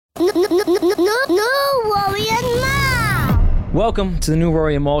Rory and Mal. Welcome to the new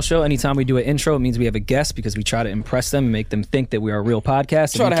Rory and Mal show. Anytime we do an intro, it means we have a guest because we try to impress them and make them think that we are a real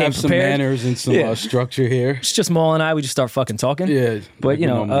podcast. Try to have some manners and some structure here. It's just Mal and I. We just start fucking talking. Yeah. But,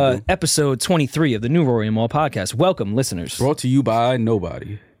 episode 23 of the new Rory and Mal podcast. Welcome, listeners. Brought to you by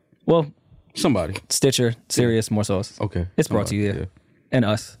nobody. Well, somebody. Stitcher, Sirius, More Sauce. Okay. It's brought to you, yeah. And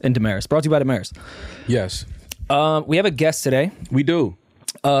us, and Damaris. Brought to you by Damaris. Yes. We have a guest today. We do.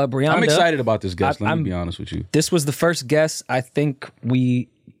 Brianda. I'm excited about this guest, let me be honest with you. This was the first guest I think we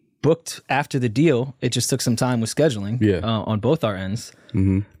booked after the deal. It just took some time with scheduling on both our ends.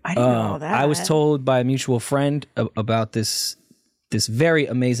 Mm-hmm. I didn't know that. I was told by a mutual friend about this very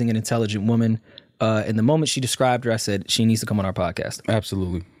amazing and intelligent woman. And the moment she described her, I said, she needs to come on our podcast.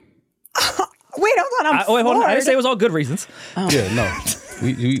 Absolutely. Wait, hold on. Hold on. I didn't say it was all good reasons. Oh. Yeah, no.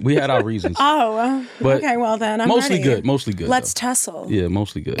 We had our reasons. But okay, well then, I'm mostly ready. good. Mostly good. Let's though. tussle. Yeah,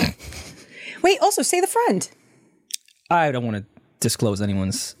 mostly good. Wait, also say the friend. I don't want to disclose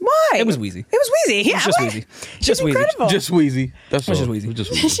anyone's. Why? It was Wheezy. It was Wheezy. Yeah, It was just what? Wheezy. She's Just Wheezy. incredible. Just Wheezy. That's all. Just Wheezy.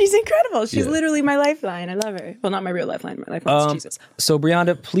 Just Wheezy. She's incredible. She's Yeah. literally my lifeline. I love her. Well, not my real lifeline. My lifeline is Jesus. So,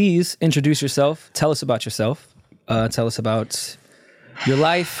 Brianda, please introduce yourself. Tell us about yourself. Tell us about your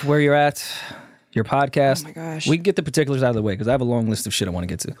life, where you're at, your podcast. Oh my gosh. We can get the particulars out of the way because I have a long list of shit I want to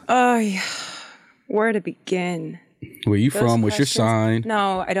get to. Oh, yeah. Where to begin? Where you Those from? What's your questions? sign?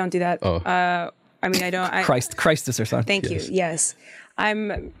 No, I don't do that. Oh. I mean, I don't. Christ is her son. Thank you. Yes.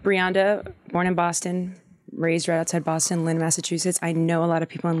 I'm Brianda, born in Boston, raised right outside Boston, Lynn, Massachusetts. I know a lot of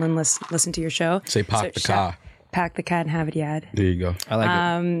people in Lynn listen to your show. Say pack the car. Pack the cat and have it yad. There you go. I like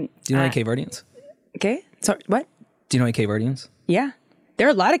it. Do you know any Cape Verdeans? Okay. So what? Do you know any Cape Verdeans? Yeah. There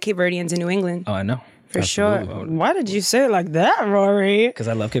are a lot of Cape Verdeans in New England. Oh, I know. For sure. Why did you say it like that, Rory? Because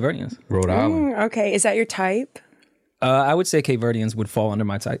I love Cape Verdeans. Rhode Island. Okay. Is that your type? I would say Cape Verdeans would fall under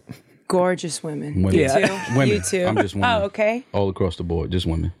my type. Gorgeous women. Women. You Yeah. too. Women. You too. I'm just women. Oh, okay. All across the board. Just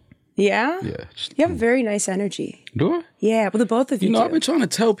women. Yeah? Yeah. Just, You have a very nice energy. do I? Yeah. Well, the both of you, You know, do. I've been trying to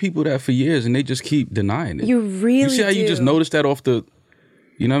tell people that for years, and they just keep denying it. You really You see how you do. just noticed that off the,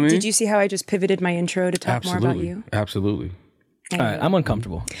 you know what I mean? Did you see how I just pivoted my intro to talk more about you? Absolutely. All right, I'm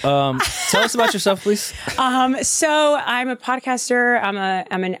uncomfortable. Tell us about yourself, please. So I'm a podcaster.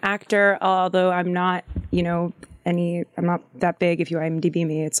 I'm an actor, although I'm not, I'm not that big. If you IMDb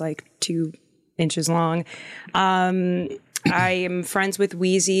me, it's like 2 inches long. I am friends with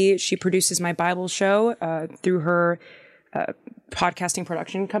Wheezy. She produces my Bible show through her podcasting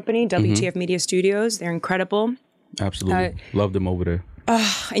production company, WTF Media Studios. They're incredible. Absolutely. Love them over there.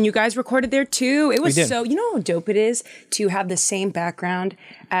 And you guys recorded there too. It was did. so, you know how dope it is to have the same background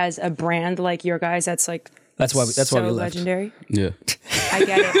as a brand like your guys. That's like, That's why we left. legendary. Yeah. I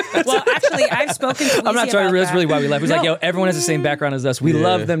get it. Well, actually, I've spoken to Wheezy I'm not trying to. about That's really that. why we left. It was like, No. yo, everyone has the same background as us. We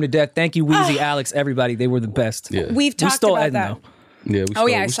love them to death. Thank you, Wheezy, Alex, everybody. They were the best. Yeah. We've talked stole about Eden, that. though. Yeah. I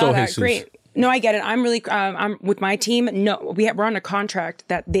we saw stole that. Jesus. Great. No, I get it. I'm really, I'm with my team. No, we're on a contract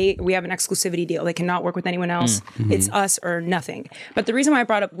that we have an exclusivity deal. They cannot work with anyone else. It's us or nothing. But the reason why I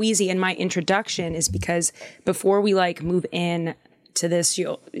brought up Wheezy in my introduction is because before we move in to this,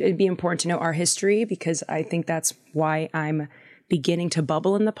 it'd be important to know our history, because I think that's why I'm beginning to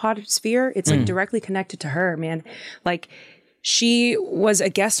bubble in the pod sphere. It's directly connected to her, man. She was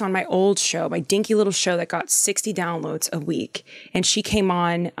a guest on my old show, my dinky little show that got 60 downloads a week. And she came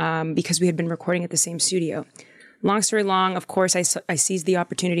on because we had been recording at the same studio. Long story long, of course, I seized the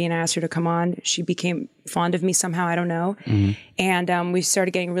opportunity and asked her to come on. She became fond of me somehow, I don't know. And we started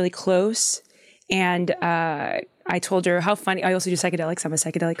getting really close. And I told her how funny, I also do psychedelics. I'm a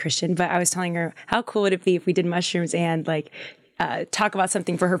psychedelic Christian. But I was telling her, how cool would it be if we did mushrooms and talk about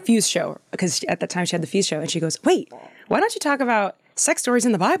something for her Fuse show? Because at that time she had the Fuse show. And she goes, wait, why don't you talk about sex stories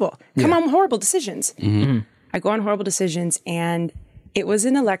in the Bible? Come on, Horrible Decisions. I go on Horrible Decisions, and it was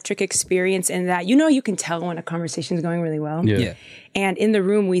an electric experience in that, you can tell when a conversation is going really well. Yeah. And in the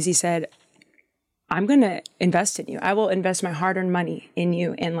room, Wheezy said, I'm going to invest in you. I will invest my hard-earned money in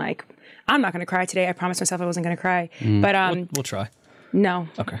you. And I'm not going to cry today. I promised myself I wasn't going to cry. But We'll try. no,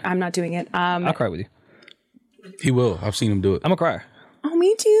 Okay. I'm not doing it. I'll cry with you. He will. I've seen him do it. I'm a crier. Oh,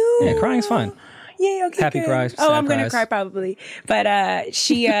 me too. Yeah, crying's fine. Yeah, okay. Happy good. cries, Oh, sad I'm gonna cries. cry probably. But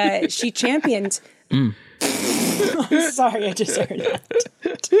she championed. Sorry, I just heard that.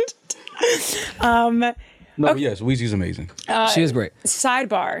 No, yes, Wheezy's amazing. She is great.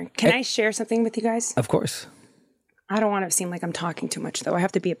 Sidebar. Can I share something with you guys? Of course. I don't want to seem like I'm talking too much, though. I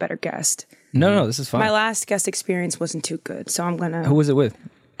have to be a better guest. No, this is fine. My last guest experience wasn't too good, so I'm gonna. Who was it with?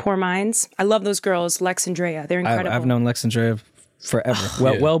 Poor Minds. I love those girls, Lex and Drea. They're incredible. I've known Lex and Dre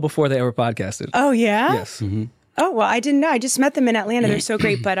forever. Well before they ever podcasted. Oh yeah. Yes. Oh, well, I didn't know. I just met them in Atlanta. They're so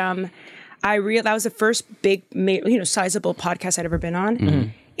great. But that was the first big, sizable podcast I'd ever been on. Mm-hmm.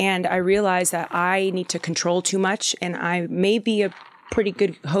 And I realized that I need to control too much. And I may be a pretty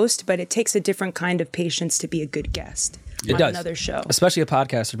good host, but it takes a different kind of patience to be a good guest on another show. Especially a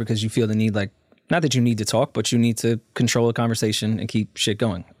podcaster, because you feel the need, like, not that you need to talk, but you need to control a conversation and keep shit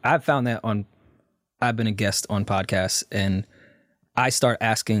going. I've found that I've been a guest on podcasts, and I start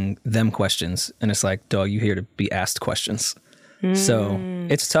asking them questions, and it's like, dog, you here to be asked questions. So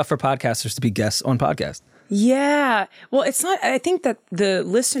it's tough for podcasters to be guests on podcasts. Yeah. Well, it's not, I think that your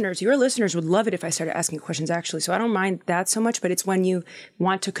listeners would love it if I started asking questions, actually. So I don't mind that so much, but it's when you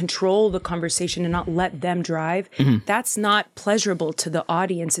want to control the conversation and not let them drive. Mm-hmm. That's not pleasurable to the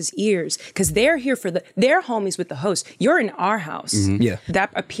audience's ears, because they're here they're homies with the host. You're in our house. Mm-hmm. Yeah.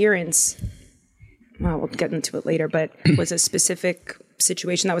 That appearance, well, we'll get into it later, but it was a specific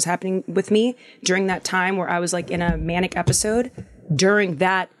situation that was happening with me during that time where I was like in a manic episode during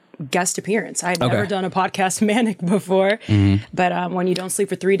that guest appearance. I had never done a podcast manic before, but when you don't sleep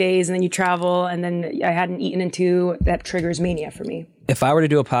for 3 days and then you travel and then I hadn't eaten in 2, that triggers mania for me. If I were to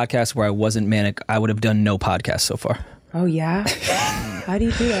do a podcast where I wasn't manic, I would have done no podcast so far. Oh, yeah? How do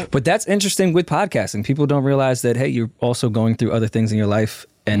you do it? But that's interesting with podcasting. People don't realize that, hey, you're also going through other things in your life.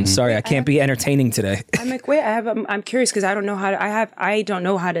 And sorry, I can't be entertaining today. I'm like, wait, I'm curious because I don't know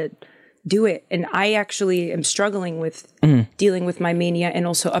how to do it. And I actually am struggling with dealing with my mania and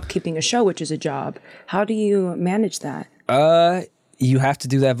also upkeeping a show, which is a job. How do you manage that? You have to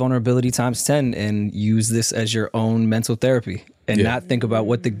do that vulnerability times 10 and use this as your own mental therapy and not think about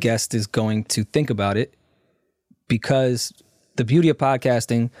what the guest is going to think about it. Because the beauty of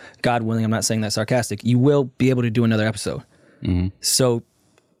podcasting, God willing, I'm not saying that sarcastic, you will be able to do another episode. Mm-hmm. So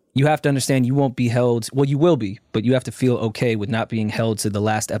you have to understand you won't be held, well, you will be, but you have to feel okay with not being held to the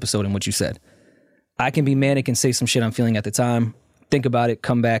last episode and what you said. I can be manic and say some shit I'm feeling at the time, think about it,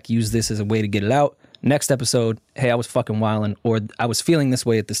 come back, use this as a way to get it out. Next episode, hey, I was fucking wilding, or I was feeling this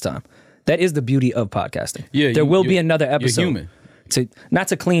way at this time. That is the beauty of podcasting. Yeah, there will be another episode. You're human. Not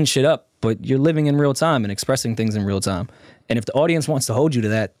to clean shit up, but you're living in real time and expressing things in real time. And if the audience wants to hold you to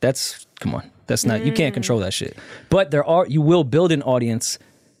that, come on. That's not, you can't control that shit. But you will build an audience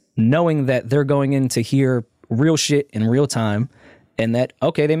knowing that they're going in to hear real shit in real time, and that,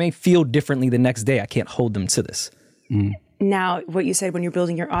 okay, they may feel differently the next day. I can't hold them to this. Now, what you said when you're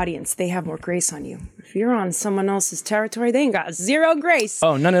building your audience, they have more grace on you. If you're on someone else's territory, they ain't got zero grace.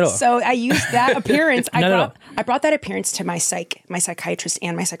 Oh, none at all. So I used that appearance. I brought that appearance to my psychiatrist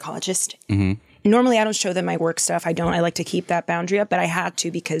and my psychologist. Mm-hmm. Normally, I don't show them my work stuff. I like to keep that boundary up, but I had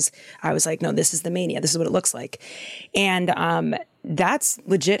to because I was like, no, this is the mania. This is what it looks like. And that's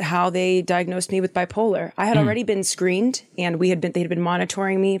legit how they diagnosed me with bipolar. I had already been screened, and they had been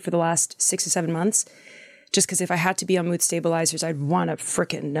monitoring me for the last 6 to 7 months. Just because if I had to be on mood stabilizers, I'd want to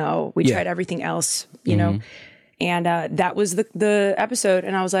frickin' know. We tried everything else, you know. And that was the episode.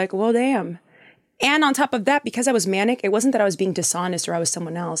 And I was like, well, damn. And on top of that, because I was manic, it wasn't that I was being dishonest or I was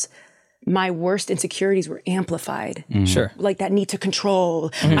someone else. My worst insecurities were amplified. Sure. Like that need to control.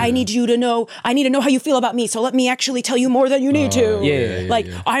 I need to know how you feel about me. So let me actually tell you more than you need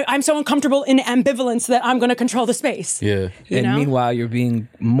to. I'm so uncomfortable in ambivalence that I'm going to control the space. Yeah. And meanwhile, you're being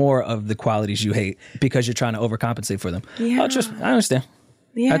more of the qualities you hate because you're trying to overcompensate for them. Yeah. I understand.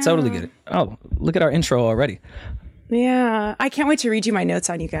 Yeah. I totally get it. Oh, look at our intro already. Yeah. I can't wait to read you my notes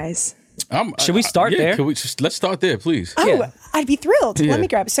on you guys. Should we start there? Let's start there, please. Oh, yeah. I'd be thrilled. Yeah. Let me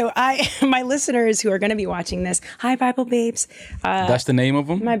grab. So my listeners who are going to be watching this, hi, Bible Babes. That's the name of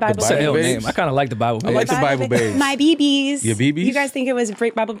them? My Bible Babes. Name. I kind of like the Bible Babes. I like the Bible Babes. My BBs. Your BBs? You guys think it was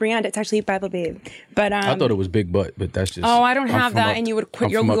Bible Brianda. It's actually Bible Babe. But I thought it was Big Butt, but that's just... Oh, I don't have that, and you'll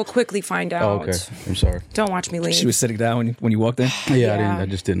quickly find out. Oh, okay. I'm sorry. Don't watch me leave. She was sitting down when you walked in? Yeah. I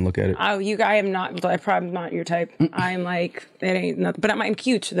just didn't look at it. Oh, I'm probably not your type. I'm like, it ain't nothing. But I'm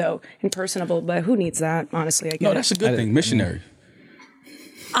cute, though, and personable, but who needs that? Honestly, I get No, that's a good thing. Missionary.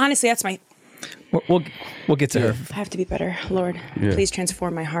 Honestly, that's my... We'll get to her. I have to be better. Lord, please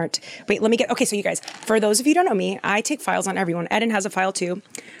transform my heart. Wait, let me get... Okay, so you guys, for those of you who don't know me, I take files on everyone. Eden has a file, too.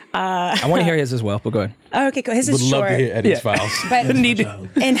 I want to hear his as well, but go ahead. Okay, cool. His is short. Would love to hear Eden's files. But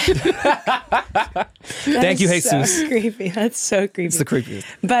Thank you, Jesus. So creepy. That's so creepy. It's the creepiest.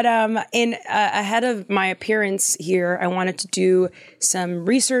 But ahead of my appearance here, I wanted to do some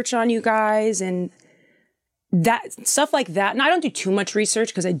research on you guys and that stuff like that. And I don't do too much research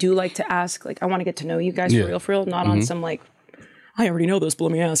because I do like to ask, like, I want to get to know you guys for real, not on some like, I already know this, but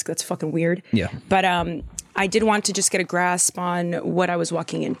let me ask. That's fucking weird. Yeah. But I did want to just get a grasp on what I was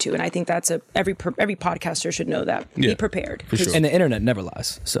walking into. And I think that's every podcaster should know that. Be prepared. For sure. And the internet never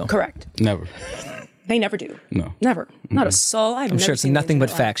lies. So correct. Never. They never do. No. Never. Not a soul. I'm sure it's nothing but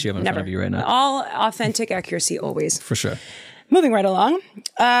facts you have in front of you right now. All authentic accuracy always. For sure. Moving right along.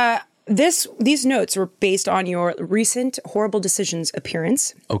 These notes were based on your recent Horrible Decisions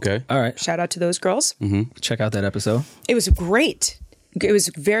appearance. Okay. All right. Shout out to those girls. Check out that episode. It was great. It was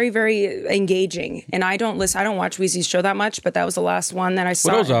very, very engaging. And I don't watch Weezy's show that much, but that was the last one that I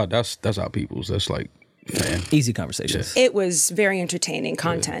saw. But that's our people's. That's like, man. Easy conversations. It was very entertaining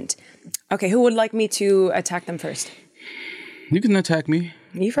content. Yeah. Okay, who would like me to attack them first? You can attack me.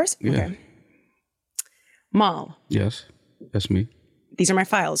 You first? Yeah. Okay. Mal. Yes, that's me. These are my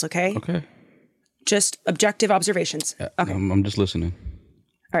files, okay? Okay. Just objective observations. Okay. I'm just listening.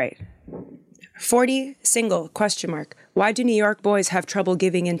 All right. 40, single, question mark. Why do New York boys have trouble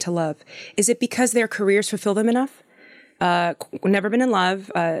giving in to love? Is it because their careers fulfill them enough? Never been in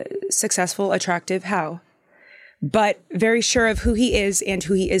love, successful, attractive, how? But very sure of who he is and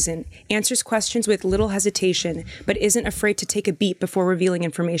who he isn't. Answers questions with little hesitation, but isn't afraid to take a beat before revealing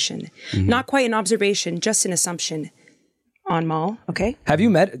information. Not quite an observation, just an assumption. On Mal, okay? Have you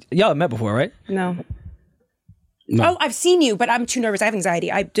met? Y'all have met before, right? No. No. Oh, I've seen you, but I'm too nervous. I have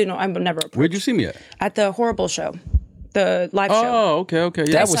anxiety. I'm never approached. Where'd you see me at? At the Horrible show, the live show. Oh, okay.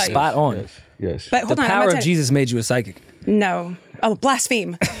 Yeah. That was spot on. Yes. But hold The on, power of Jesus made you a psychic. No. Oh,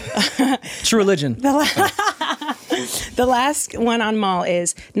 blaspheme. True religion. The last one on Mal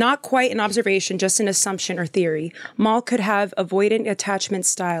is not quite an observation, just an assumption or theory. Mal could have avoidant attachment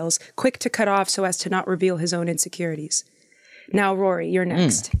styles, quick to cut off so as to not reveal his own insecurities. Now, Rory, you're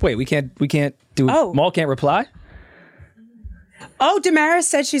next. Wait, we can't do. Oh. Maul can't reply. Oh, Damaris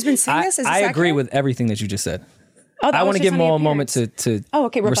said she's been saying this. Is this I agree accurate? with everything that you just said. Oh, I want to give Maul a moment to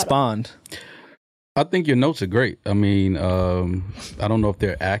rebuttal. respond. I think your notes are great. I mean, I don't know if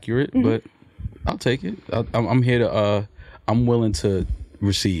they're accurate, but I'll take it. I'm here to. I'm willing to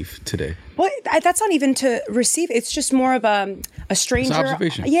receive today. Well, that's not even to receive. It's just more of a stranger. It's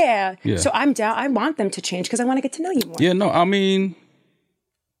observation. Yeah. Yeah. So I'm down. I want them to change because I want to get to know you more. Yeah, no, I mean,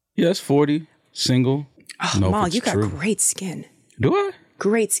 yes, 40, single. Oh, no, Mal, if it's you got true. great skin. Do I?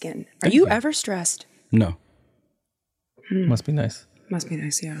 Great skin. Are you ever stressed? No. Must be nice. Must be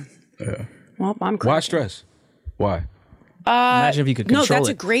nice, yeah. Yeah. Well, I'm Why cracking. stress? Why? Imagine if you could control No, that's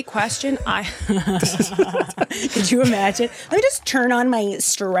it. a great question. Could you imagine? Let me just turn on my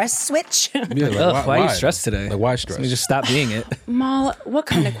stress switch. Yeah, like, Ugh, why are you stressed today? Like, why stress? Let me just stop being it. Mal, what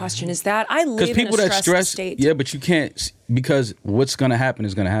kind of question is that? I live Because people in a that stressed stress, state. yeah, but you can't, because what's going to happen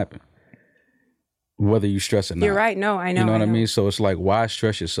is going to happen. Whether you stress or not. You're right. No, I know. You know what I know. mean? So it's like, why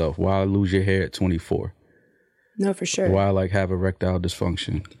stress yourself? Why lose your hair at 24? No, for sure. Why like have erectile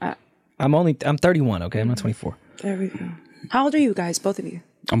dysfunction? I'm 31. Okay, I'm not 24. There we go. How old are you guys, both of you?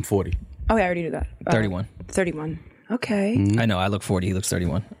 I'm 40. Oh, yeah, I already knew that. 31. 31. Okay. I know. I look 40. He looks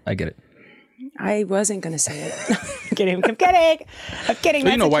 31. I get it. I wasn't going to say it. I'm kidding. I'm kidding. I'm kidding. So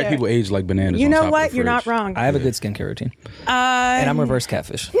you know That's a white joke. people age like bananas. You on know top of what? the You're not fridge. wrong. I have a good skincare routine. And I'm reverse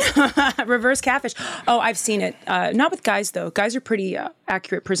catfish. Reverse catfish. Oh, I've seen it. Not with guys, though. Guys are pretty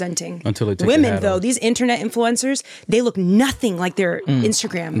accurate presenting. Until they take Women, their hat though, off. these internet influencers, they look nothing like their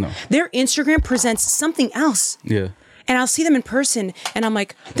Instagram. No. Their Instagram presents something else. Yeah. And I'll see them in person, and I'm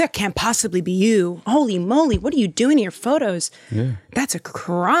like, that can't possibly be you. Holy moly, what are you doing in your photos? Yeah. That's a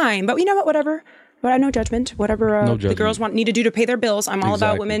crime. But you know what? Whatever. But no judgment. Whatever No the judgment. girls need to do to pay their bills. I'm all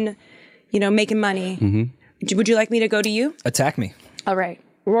about Exactly. women, making money. Mm-hmm. Would you like me to go to you? Attack me. All right.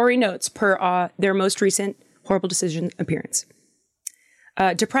 Rory notes per their most recent Horrible Decision appearance.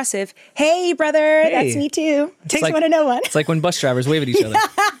 Depressive. Hey, brother. Hey. That's me too. Takes like- one to know one. It's like when bus drivers wave at each other.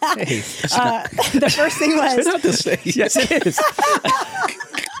 Hey. The first thing was Not to say. Yes, it is.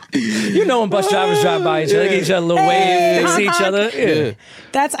 You know when bus drivers drive by each other, give each other a little wave, they see each other. Yeah.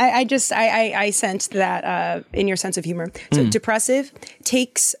 that's I sent that in your sense of humor. So depressive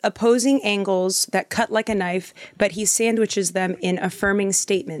takes opposing angles that cut like a knife, but he sandwiches them in affirming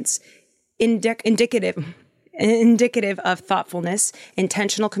statements, indicative of thoughtfulness,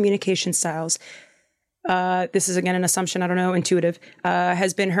 intentional communication styles. This is again an assumption, I don't know, intuitive,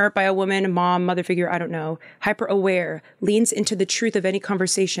 has been hurt by a woman, mom, mother figure, I don't know, hyper aware, leans into the truth of any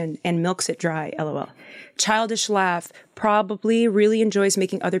conversation and milks it dry, LOL. Childish laugh, probably really enjoys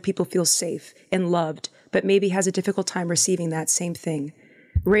making other people feel safe and loved, but maybe has a difficult time receiving that same thing.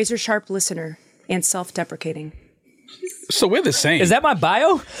 Razor sharp listener and self-deprecating. So we're the same. Is that my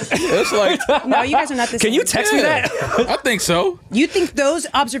bio? It's like, No, you guys are not the same. Can you text me that? I think so. You think those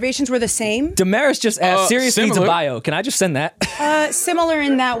observations were the same? Damaris just asked, serious needs a similar. bio. Can I just send that? Similar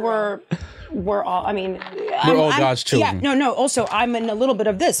in that we're all, I mean... We're all God's children. Yeah, no, also, I'm in a little bit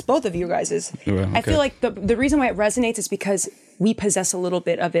of this, both of you guys is. Right, I okay. feel like the reason why it resonates is because we possess a little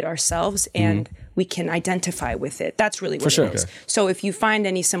bit of it ourselves and we can identify with it. That's really what it is. Okay. So if you find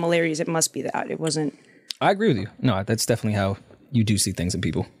any similarities, it must be that. It wasn't. I agree with you. No, that's definitely how you do see things in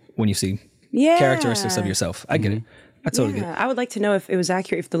people when you see characteristics of yourself. I get it. I totally get it. I would like to know if it was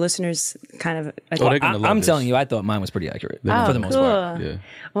accurate, if the listeners kind of... I'm telling you, I thought mine was pretty accurate for the most part. Yeah.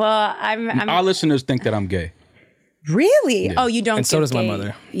 Well, our listeners think that I'm gay. Really? Yeah. Oh, you don't. And so does my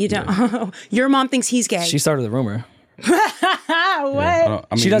mother. You don't. Yeah. Your mom thinks he's gay. She started the rumor. What? Yeah,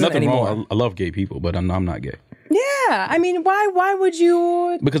 she doesn't anymore. Wrong. I love gay people, but I'm not gay. Yeah, I mean, why would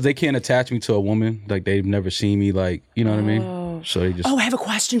you? Because they can't attach me to a woman. Like, they've never seen me, like, you know what I mean? So they just... Oh, I have a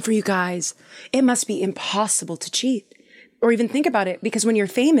question for you guys. It must be impossible to cheat or even think about it, because when you're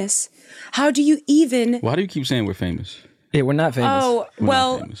famous, how do you even... Why do you keep saying we're famous? Yeah, we're not famous. Oh,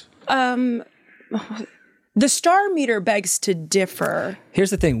 well, the star meter begs to differ.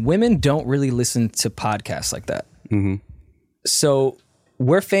 Here's the thing. Women don't really listen to podcasts like that. Mm-hmm. So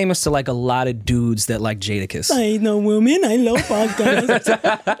we're famous to like a lot of dudes that like Jadakiss. I ain't no woman. I love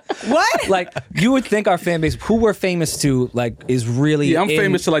podcasts. What? Like, you would think our fan base, who we're famous to, like, is really... Yeah, I'm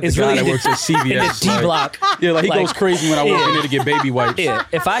famous to like the guy that works at CVS. In the D block. Yeah, like he goes crazy when I walk in there to get baby wipes. Yeah.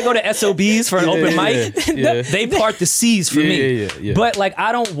 If I go to SOBs for an open mic, they part the C's for me. Yeah. But like,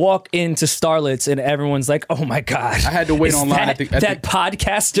 I don't walk into Starlets and everyone's like, oh my God. I had to wait online at that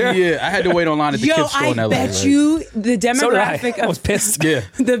podcaster? Yeah, I had to wait online at the kids store in LA. I bet you the demographic I was pissed. Yeah.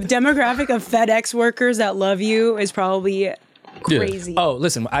 The demographic of FedEx workers that love you is probably crazy. Oh,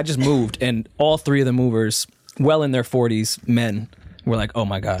 listen, I just moved and all three of the movers, well in their 40s, men, were like, oh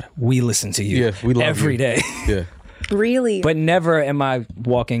my God, we listen to you we love every you. day. Yeah. Really? But never am I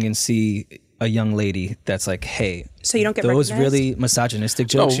walking and see a young lady that's like, hey, so you don't get those recognized? really misogynistic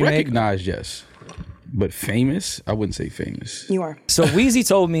jokes you recognized, yes. But famous? I wouldn't say famous. You are. So Wheezy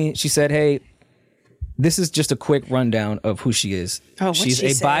told me, she said, hey, this is just a quick rundown of who she is. Oh, She's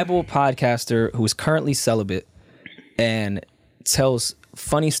a Bible podcaster who is currently celibate and tells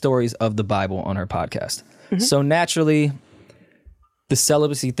funny stories of the Bible on her podcast. Mm-hmm. So naturally, the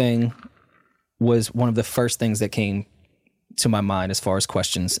celibacy thing was one of the first things that came to my mind as far as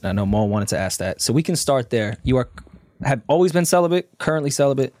questions. And I know Mo wanted to ask that. So we can start there. You have always been celibate, currently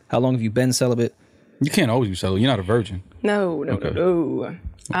celibate. How long have you been celibate? You can't always be celibate. You're not a virgin. No.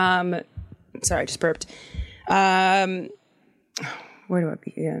 Sorry, I just burped. Where do I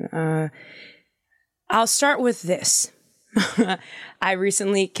begin? I'll start with this. I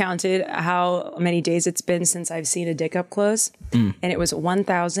recently counted how many days it's been since I've seen a dick up close, and it was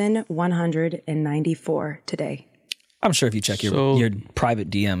 1,194 today. I'm sure if you check your private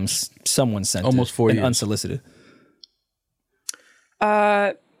DMs, someone sent almost 4 years. Unsolicited.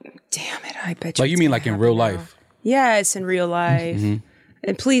 Damn it! I bet you. Like, you mean like in real life? Yes, in real life. Mm-hmm.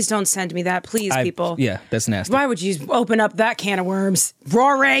 And please don't send me that, please, people. Yeah, that's nasty. Why would you open up that can of worms,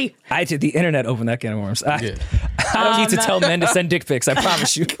 Rory? I did. The internet opened that can of worms. I don't need to tell men to send dick pics. I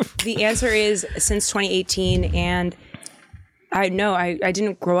promise you. The answer is since 2018, and I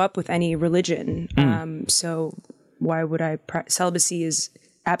didn't grow up with any religion, so why would I? Celibacy is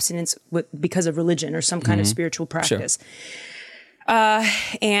abstinence because of religion or some kind of spiritual practice. Sure. I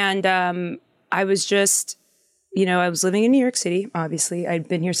was just. I was living in New York City, obviously. I'd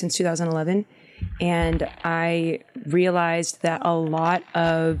been here since 2011. And I realized that a lot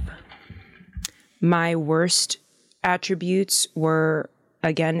of my worst attributes were,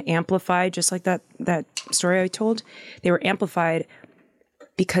 again, amplified, just like that story I told. They were amplified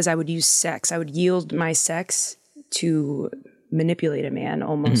because I would use sex. I would yield my sex to manipulate a man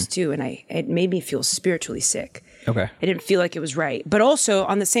almost too. And it made me feel spiritually sick. Okay. I didn't feel like it was right. But also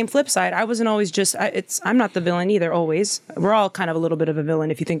on the same flip side, I wasn't always just, I'm not the villain either, always. We're all kind of a little bit of a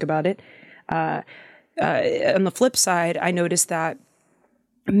villain if you think about it. On the flip side, I noticed that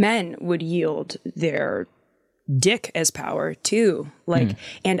men would yield their dick as power too.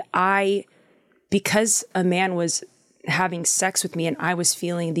 And because a man was having sex with me and I was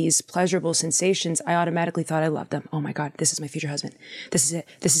feeling these pleasurable sensations, I automatically thought I loved them. Oh my God, this is my future husband. This is it.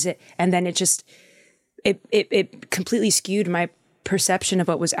 This is it. And then it just, it completely skewed my perception of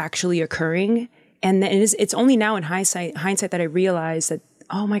what was actually occurring. And then it's only now in hindsight that I realized that,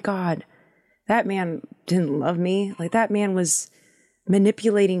 oh my God, that man didn't love me. Like, that man was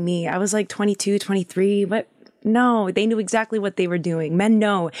manipulating me. I was like 22, 23. What? No, they knew exactly what they were doing. Men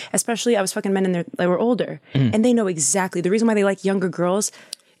know, especially I was fucking men they were older, and they know exactly. The reason why they like younger girls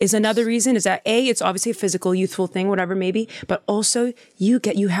is another reason is that it's obviously a physical, youthful thing, whatever maybe, but also you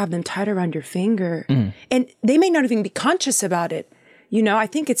have them tied around your finger, and they may not even be conscious about it. I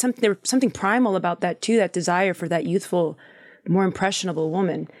think it's something primal about that too, that desire for that youthful, more impressionable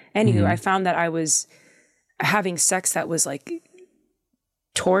woman. Anywho, I found that I was having sex that was like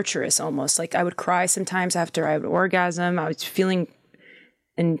torturous almost. Like I would cry sometimes after I would orgasm. I was feeling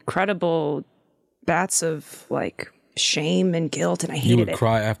incredible bats of like shame and guilt, and I hated it. You would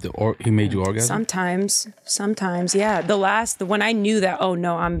cry after he made you orgasm? Sometimes, yeah. When I knew that, oh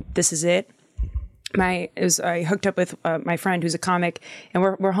no, this is it. I hooked up with my friend who's a comic, and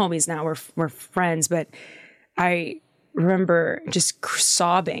we're homies now. We're friends, but I remember just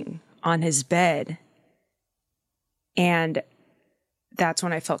sobbing on his bed, and that's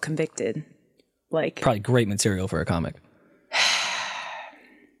when I felt convicted. Like, probably great material for a comic.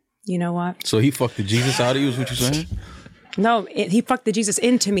 You know what? So he fucked the Jesus out of you, is what you're saying? No, he fucked the Jesus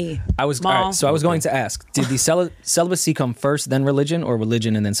into me. I was going to ask, did the celibacy come first, then religion, or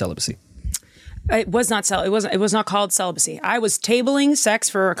religion and then celibacy? It was not it was not called celibacy. I was tabling sex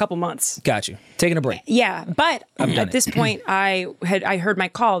for a couple months. Got you. Taking a break. Yeah, but at this point, I heard my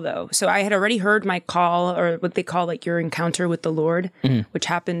call though. So I had already heard my call, or what they call like your encounter with the Lord, which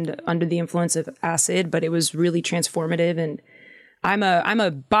happened under the influence of acid, but it was really transformative. And I'm a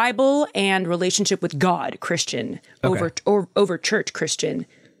Bible and relationship with God Christian over church Christian,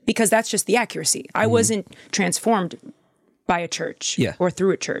 because that's just the accuracy. I wasn't transformed by a church or through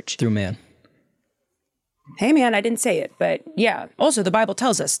a church. Through man. Hey man, I didn't say it, but yeah. Also, the Bible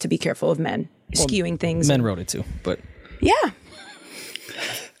tells us to be careful of men skewing things. Men wrote it too, but yeah.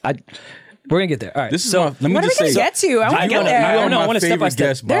 We're gonna get there. All right. This is let me what just are we say. gonna get to? I want to get there. I want to step by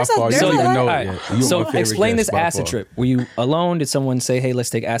step. So So explain this acid trip. Were you alone? Did someone say, "Hey, let's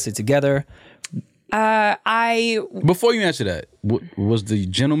take acid together"? Before you answer that, was the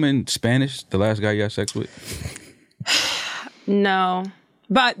gentleman Spanish? The last guy you had sex with? No.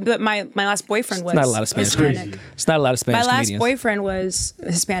 But my last boyfriend was. It's not a lot of Spanish. Hispanic. It's not a lot of Spanish. My last comedians. boyfriend was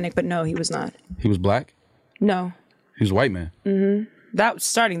Hispanic, but no, he was not. He was black? No. He was a white man. Mm-hmm. That was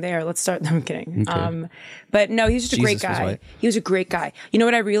starting there. Let's start. I'm kidding. Okay. But no, he was just a great Jesus was guy. white. He was a great guy. You know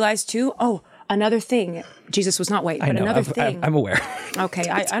what I realized too? Oh, another thing. Jesus was not white, but I know. another thing. I'm aware. Okay,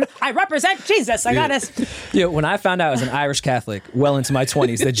 I represent Jesus. I got us. Yeah, when I found out as an Irish Catholic, well into my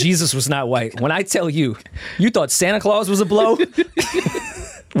 20s, that Jesus was not white. When I tell you, you thought Santa Claus was a blow.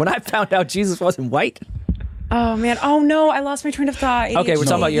 When I found out Jesus wasn't white. Oh man! Oh no! I lost my train of thought. Okay, we're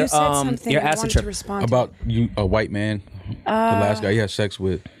talking about your your acid trip. About you, a white man, the last guy you had sex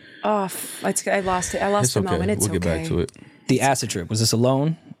with. Oh, I lost it. I lost the moment. It's we'll get back to it. The acid trip, was this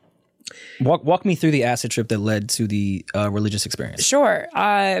alone? Walk me through the acid trip that led to the religious experience. Sure.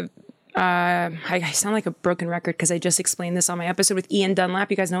 I sound like a broken record because I just explained this on my episode with Ian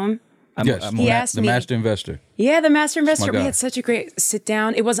Dunlap. You guys know him? Yes, he asked the me, master investor. Yeah, the master investor. My We guy. had such a great sit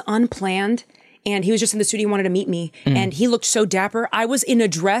down. It was unplanned. And he was just in the studio, wanted to meet me. And he looked so dapper. I was in a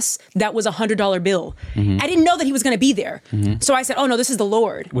dress that was $100 bill. I didn't know that he was going to be there. So I said, oh no, this is the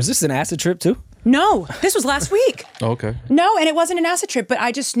Lord. Was this an acid trip too? No, this was last week. Oh, okay. No, and it wasn't an acid trip, but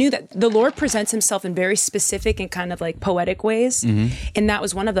I just knew that the Lord presents himself in very specific and kind of like poetic ways. And that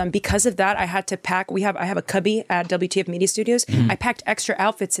was one of them. Because of that, I had to pack. I have a cubby at WTF Media Studios. I packed extra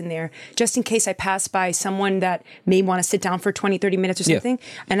outfits in there just in case I pass by someone that may want to sit down for 20, 30 minutes or something.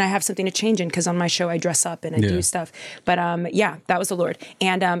 And I have something to change in because on my show I dress up and I do stuff. But yeah, that was the Lord.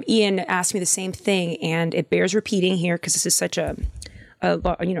 And Ian asked me the same thing, and it bears repeating here because this is such a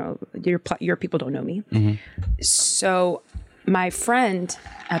you know, your people don't know me. So my friend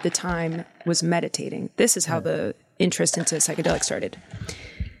at the time was meditating. This is how the interest into psychedelics started.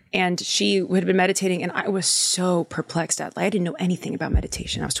 And she had been meditating, and I was so perplexed at, like, I didn't know anything about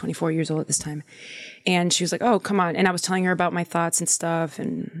meditation. I was 24 years old at this time. And she was like, oh, come on. And I was telling her about my thoughts and stuff.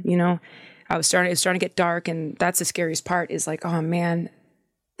 And, you know, it was starting to get dark. And that's the scariest part is like, oh man,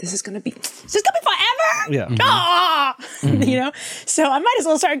 this is going to be forever. Yeah. Ah! You know? So I might as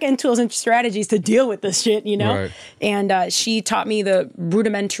well start getting tools and strategies to deal with this shit, you know? Right. And she taught me the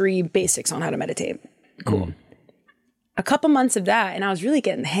rudimentary basics on how to meditate. Cool. A couple months of that, and I was really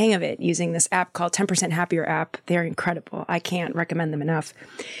getting the hang of it using this app called 10% Happier app. They're incredible. I can't recommend them enough.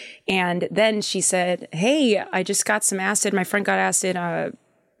 And then she said, hey, I just got some acid. My friend got acid.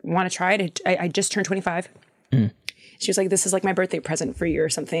 Want to try it? I just turned 25. She was like, this is like my birthday present for you or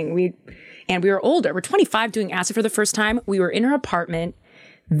something. We were older. We're 25 doing acid for the first time. We were in her apartment,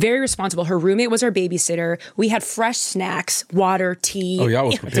 very responsible. Her roommate was our babysitter. We had fresh snacks, water, tea. Oh, y'all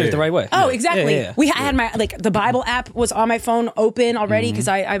was Did it prepared. the right way. Oh, exactly. Yeah. I had my, like, the Bible app was on my phone open already because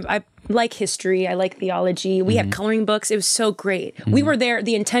I like history. I like theology. We had coloring books. It was so great. We were there.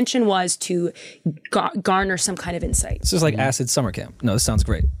 The intention was to garner some kind of insight. This is like acid summer camp. No, this sounds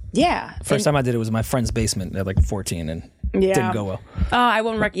great. Yeah. First time I did it was in my friend's basement at like 14 and it didn't go well. Oh, I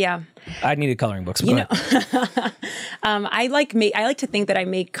won't yeah. I needed coloring books. You know, I like to think that I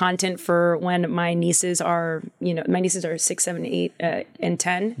make content for when my nieces are, my nieces are 6, 7, 8, and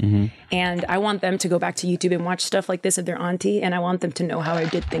 10. And I want them to go back to YouTube and watch stuff like this of their auntie. And I want them to know how I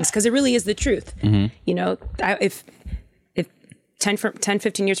did things because it really is the truth. You know, if 10,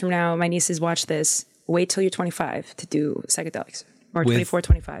 15 years from now, my nieces watch this, wait till you're 25 to do psychedelics. Or 24,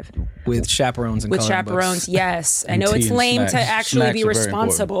 25. With chaperones and with coloring chaperones, books. yes. I know it's lame to actually be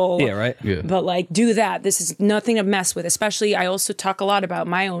responsible. Yeah, right? Yeah. But like, do that. This is nothing to mess with. Especially, I also talk a lot about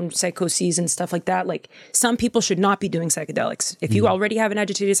my own psychoses and stuff like that. Like, some people should not be doing psychedelics. If you already have an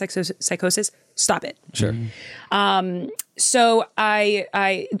agitated psychosis, stop it. Sure. So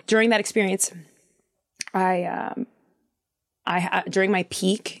I during that experience, I during my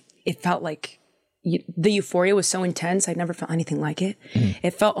peak, it felt like the euphoria was so intense. I'd never felt anything like it.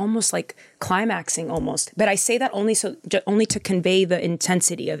 It felt almost like climaxing almost. But I say that only to convey the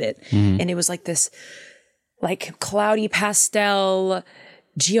intensity of it. And it was like this like cloudy pastel,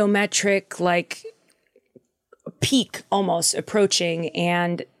 geometric, like peak almost approaching.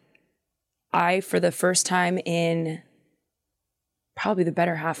 And I, for the first time in probably the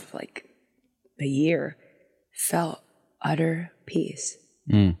better half of like a year, felt utter peace.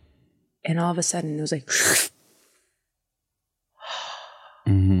 And all of a sudden, it was like,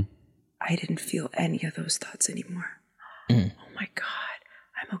 I didn't feel any of those thoughts anymore. Oh my God,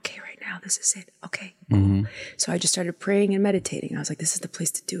 I'm okay right now. This is it. Okay, cool. So I just started praying and meditating. I was like, this is the place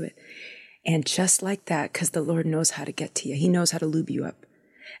to do it. And just like that, because the Lord knows how to get to you. He knows how to lube you up.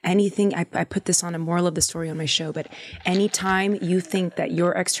 Anything, I put this on a moral of the story on my show, but anytime you think that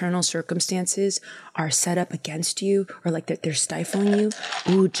your external circumstances are set up against you or like that they're stifling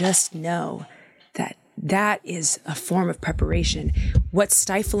you, just know that that is a form of preparation. What's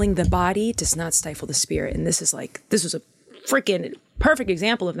stifling the body does not stifle the spirit. And this was a freaking perfect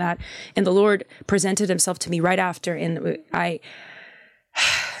example of that. And the Lord presented himself to me right after. And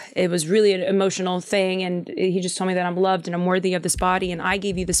it was really an emotional thing. And he just told me that I'm loved and I'm worthy of this body. And I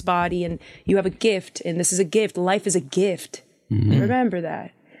gave you this body and you have a gift. And this is a gift. Life is a gift. Remember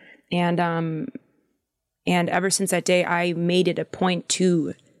that. And ever since that day, I made it a point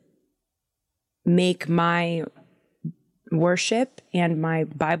to make my worship and my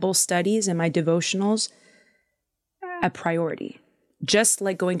Bible studies and my devotionals a priority. Just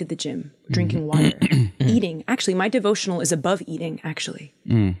like going to the gym, drinking water, eating. Actually, my devotional is above eating, actually.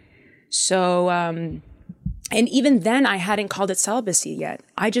 So, and even then I hadn't called it celibacy yet.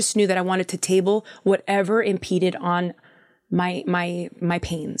 I just knew that I wanted to table whatever impeded on my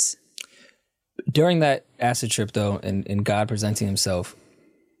pains. During that acid trip, though, and God presenting himself,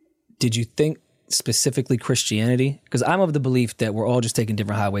 did you think specifically Christianity? Because I'm of the belief that we're all just taking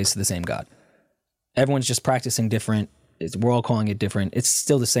different highways to the same God. Everyone's just practicing different. We're all calling it different. It's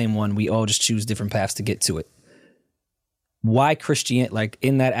still the same one. We all just choose different paths to get to it. Why Christianity? Like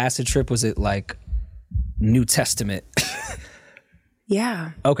in that acid trip, was it like New Testament?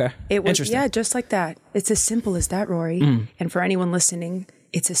 Yeah. Okay. It was, interesting. yeah, just like that. It's as simple as that, Rory. And for anyone listening,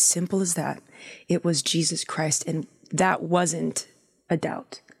 it's as simple as that. It was Jesus Christ. And that wasn't a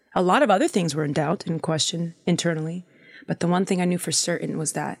doubt. A lot of other things were in doubt and question internally. But the one thing I knew for certain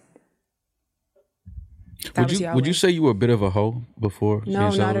was that. Would you say you were a bit of a hoe before?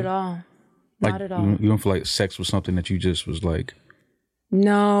 No, not at all. Like, not at all. You don't feel like sex was something that you just was like?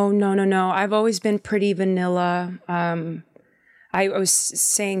 No. I've always been pretty vanilla. I was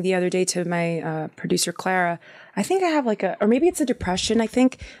saying the other day to my producer, Clara, I think I have or maybe it's a depression. I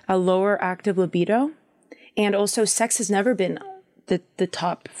think a lower active libido. And also sex has never been the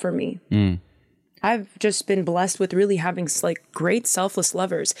top for me. I've just been blessed with really having like great selfless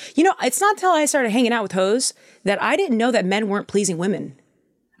lovers. You know, it's not until I started hanging out with hoes that I didn't know that men weren't pleasing women.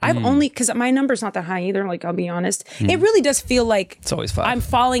 I've only, because my number's not that high either, like I'll be honest. It really does feel like it's always 5. I'm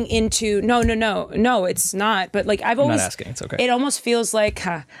falling into, no, it's not. But like I'm not asking, it's okay. It almost feels like,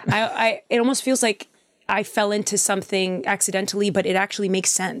 it almost feels like I fell into something accidentally, but it actually makes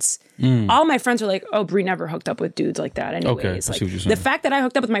sense. All my friends were like, oh, Brie never hooked up with dudes like that anyways. Okay, I like, see what you're saying. The fact that I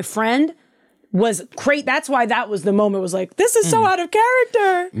hooked up with my friend was great. That's why that was the moment. Was like, this is so out of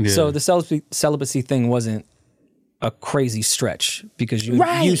character. Yeah. So the celibacy thing wasn't a crazy stretch because you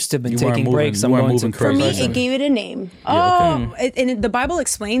used to been taking breaks. I'm going to for me, it gave it a name. And the Bible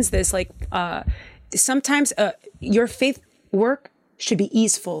explains this. Like sometimes your faith work should be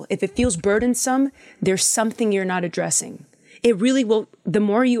easeful. If it feels burdensome, there's something you're not addressing. It really will. The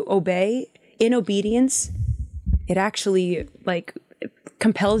more you obey in obedience, it actually like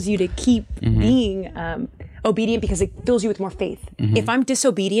compels you to keep being obedient because it fills you with more faith. If I'm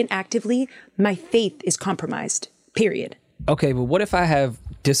disobedient actively, my faith is compromised, period. okay, but what if I have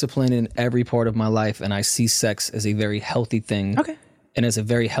discipline in every part of my life and I see sex as a very healthy thing? Okay. And as a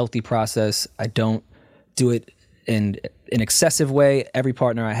very healthy process. I don't do it in an excessive way. Every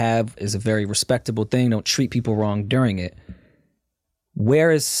partner I have is a very respectable thing. Don't treat people wrong during it.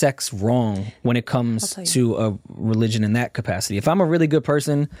 Where is sex wrong when it comes to a religion in that capacity? If I'm a really good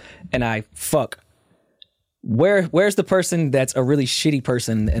person and I fuck, where's the person that's a really shitty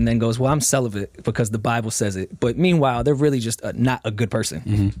person and then goes, well, I'm celibate because the Bible says it. But meanwhile, they're really just not a good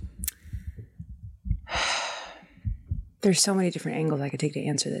person. There's so many different angles I could take to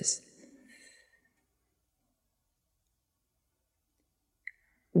answer this.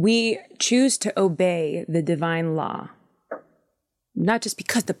 We choose to obey the divine law, not just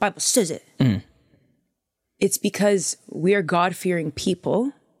because the Bible says it. It's because we are God-fearing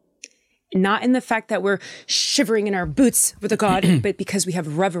people, not in the fact that we're shivering in our boots with a God, but because we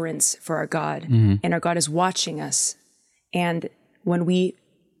have reverence for our God, and our God is watching us. And when we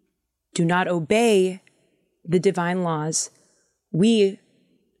do not obey the divine laws, we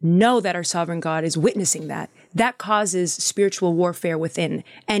know that our sovereign God is witnessing that. That causes spiritual warfare within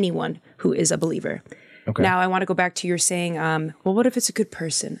anyone who is a believer. Okay. Now, I want to go back to your saying, well, what if it's a good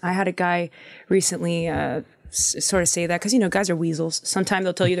person? I had a guy recently sort of say that because, guys are weasels. Sometimes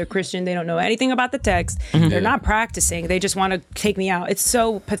they'll tell you they're Christian. They don't know anything about the text. They're not practicing. They just want to take me out. It's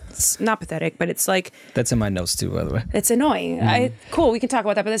so, it's not pathetic, but it's like. That's in my notes too, by the way. It's annoying. Cool, we can talk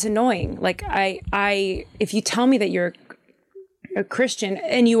about that, but that's annoying. Like, if you tell me that you're a Christian,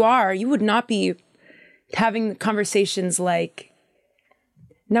 and you would not be having conversations like,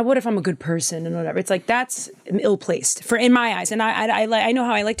 now what if I'm a good person and whatever. It's like, that's ill-placed in my eyes. And I know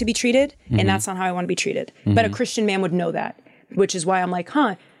how I like to be treated, and that's not how I want to be treated. But a Christian man would know that, which is why I'm like,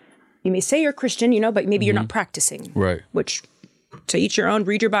 you may say you're a Christian, but maybe you're not practicing. Right. Which, to each your own,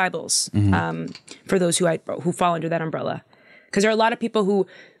 read your Bibles, for those who fall under that umbrella. Because there are a lot of people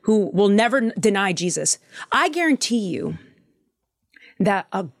who will never deny Jesus. I guarantee you that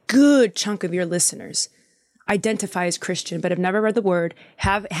a good chunk of your listeners identify as Christian, but have never read the word,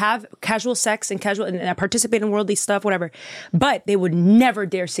 have casual sex and participate in worldly stuff, whatever, but they would never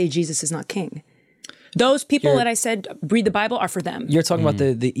dare say Jesus is not king. Those people that I said read the Bible are for them. You're talking about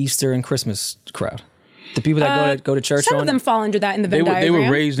the Easter and Christmas crowd. The people that go to church. Some of them fall under that in the Venn diagram. They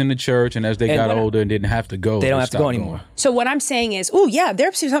were raised in the church, and as they got older and didn't have to go, they don't have to go anymore. So what I'm saying is, there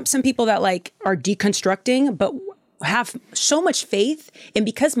are some people that are deconstructing, but have so much faith. And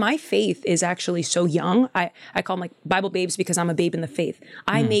because my faith is actually so young, I call them Bible babes because I'm a babe in the faith.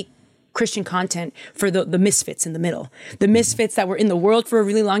 I make Christian content for the misfits in the middle, the misfits that were in the world for a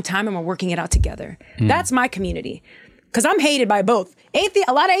really long time and we're working it out together. That's my community. Because I'm hated by both.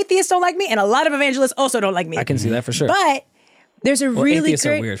 A lot of atheists don't like me, and a lot of evangelists also don't like me. I can see that for sure. But there's atheists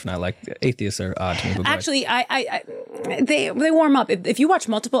are weird for not atheists are odd to me. Actually, they warm up. If you watch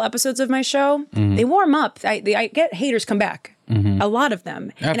multiple episodes of my show, they warm up. I get haters come back. A lot of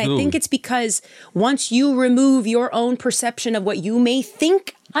them. Absolutely. And I think it's because once you remove your own perception of what you may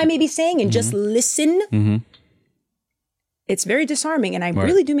think I may be saying and just listen, it's very disarming. And I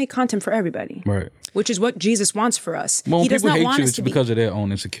really do make content for everybody. Right. Which is what Jesus wants for us. Well, he does not want us it's to because of their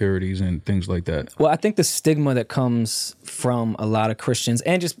own insecurities and things like that. Well, I think the stigma that comes from a lot of Christians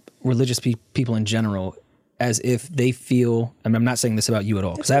and just religious people in general, as if they feel, and I'm not saying this about you at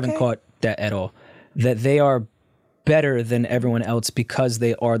all, because I haven't caught that at all, that they are better than everyone else because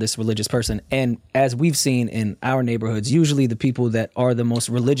they are this religious person. And as we've seen in our neighborhoods, usually the people that are the most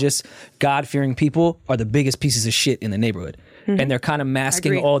religious, God-fearing people are the biggest pieces of shit in the neighborhood. And they're kind of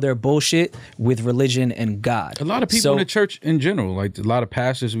masking all their bullshit with religion and God. A lot of people in the church in general, like a lot of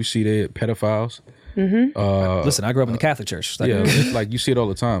pastors, we see they're pedophiles. Listen, I grew up in the Catholic church. Like you see it all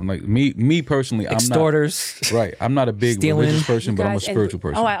the time. Like me personally, extorters. I'm not a big religious person, but I'm a spiritual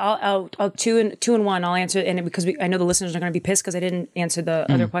person. I'll two and one. I'll answer, and because I know the listeners are going to be pissed because I didn't answer the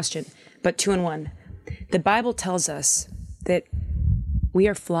other question. But 2 and 1, the Bible tells us that we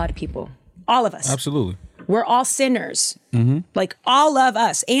are flawed people, all of us. Absolutely, we're all sinners, like all of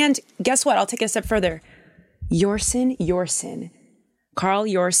us. And guess what? I'll take it a step further. Your sin, Carl,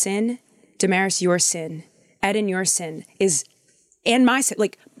 your sin. Damaris, your sin. Eden, your sin is, and my sin.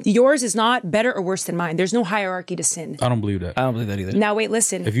 Like, yours is not better or worse than mine. There's no hierarchy to sin. I don't believe that. I don't believe that either. Now, wait,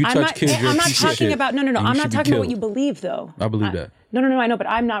 listen. If you touch kids, I'm not talking about, no. I'm not talking about what you believe, though. I believe that. No, I know, but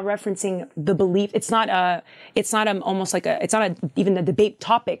I'm not referencing the belief. It's not even a debate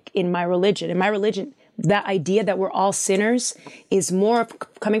topic in my religion. In my religion, that idea that we're all sinners is more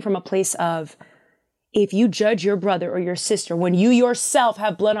coming from a place of, if you judge your brother or your sister when you yourself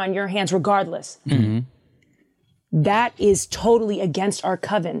have blood on your hands, regardless, that is totally against our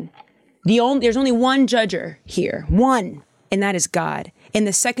coven. There's only one judger here. One. and that is God. And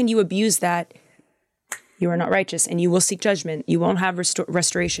the second you abuse that, you are not righteous, and you will seek judgment. You won't have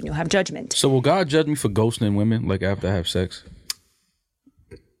restoration. You'll have judgment. So will God judge me for ghosting women, like after I have sex?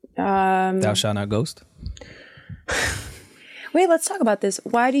 Thou shalt not ghost. Wait, let's talk about this.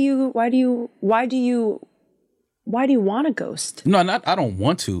 Why do you want to ghost? No, I don't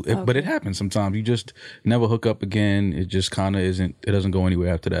want to, but it happens sometimes. You just never hook up again. It just kind of isn't. It doesn't go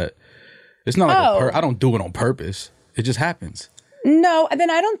anywhere after that. It's not like I don't do it on purpose. It just happens. No,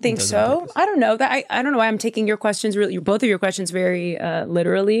 then I don't think so. I don't know that. I don't know why I'm taking your questions both of your questions very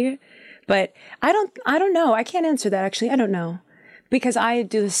literally, but I don't know. I can't answer that actually. I don't know because I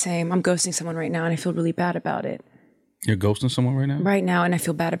do the same. I'm ghosting someone right now, and I feel really bad about it. You're ghosting someone right now? Right now, and I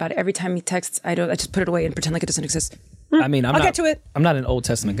feel bad about it. Every time he texts, I just put it away and pretend like it doesn't exist. I mean, I'll get to it. I'm not an Old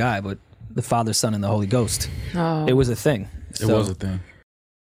Testament guy, but the Father, Son, and the Holy Ghost. Oh. It was a thing. It was a thing.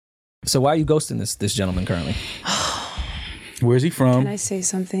 So why are you ghosting this gentleman currently? Where's he from? Can I say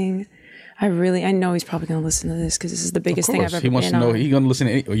something? I know he's probably going to listen to this because this is the biggest thing I've ever been on. He wants to know. He's going to listen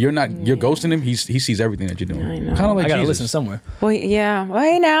to you're ghosting him. He sees everything that you're doing. I know. Kind of like I got to Jesus. listen somewhere. Well, yeah.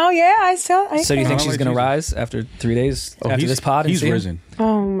 Well, now, yeah. I So do you think she's like going to Jesus. rise after 3 days after this pod? He's risen.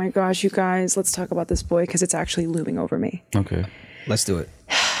 Oh my gosh, you guys. Let's talk about this boy because it's actually looming over me. Okay. Let's do it.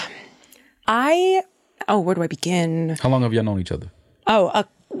 Where do I begin? How long have y'all known each other? Oh,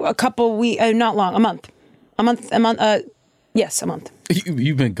 a couple weeks, not long, a month. Yes, a month.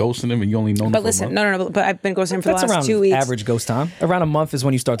 You've been ghosting him and you only known him But for listen, a month? no, but I've been ghosting him for That's the last around 2 weeks. average ghost time. Around a month is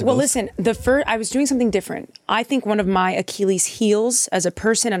when you start to Well, ghost. listen, I was doing something different. I think one of my Achilles heels as a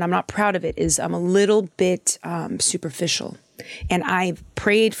person, and I'm not proud of it, is I'm a little bit superficial. And I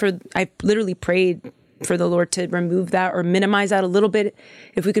literally prayed for the Lord to remove that or minimize that a little bit.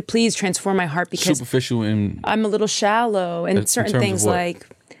 If we could please transform my heart because Superficial in I'm a little shallow and certain terms things of what? like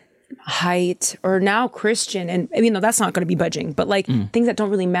height or now Christian. And that's not going to be budging, but like things that don't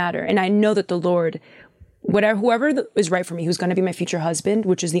really matter. And I know that the Lord, whoever is right for me, who's going to be my future husband,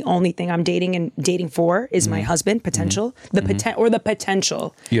 which is the only thing I'm dating for is my husband, potential, the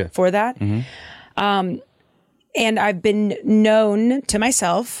potential for that. And I've been known to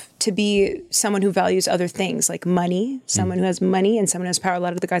myself to be someone who values other things like money, someone who has money and someone who has power. A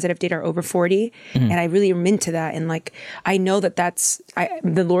lot of the guys that I've dated are over 40. And I really am into that. And like, I know that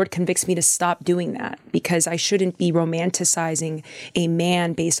the Lord convicts me to stop doing that because I shouldn't be romanticizing a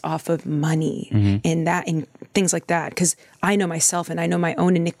man based off of money and things like that. Because I know myself and I know my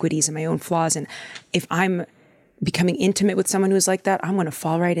own iniquities and my own flaws. And if I'm becoming intimate with someone who's like that, I'm going to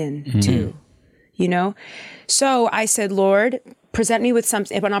fall right in too. So I said, Lord, present me with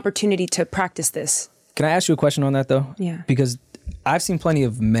an opportunity to practice this. Can I ask you a question on that though? Yeah. Because I've seen plenty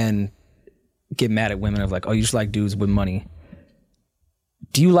of men get mad at women of like, oh, you just like dudes with money.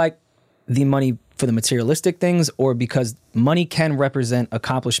 Do you like the money for the materialistic things or because money can represent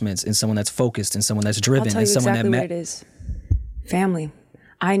accomplishments in someone that's focused and someone that's driven I'll tell and you someone exactly that what it is. Family.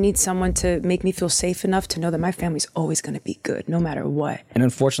 I need someone to make me feel safe enough to know that my family's always going to be good, no matter what. And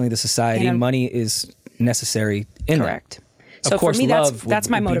unfortunately, the society, money is necessary in correct. That. So of course, for me, love that's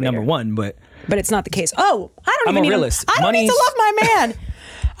my would be motivator. number one, but it's not the case. Oh, I'm a realist. I don't need to love my man.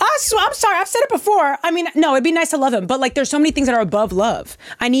 I'm sorry. I've said it before. I mean, no, it'd be nice to love him, but like, there's so many things that are above love.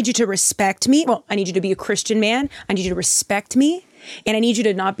 I need you to respect me. Well, I need you to be a Christian man. I need you to respect me. And I need you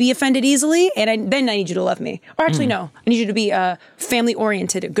to not be offended easily. And then I need you to love me. Or actually, no. I need you to be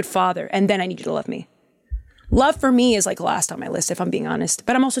family-oriented, a good father. And then I need you to love me. Love for me is like last on my list, if I'm being honest.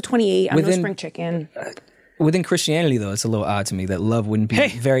 But I'm also 28. I'm no spring chicken. Within Christianity, though, it's a little odd to me that love wouldn't be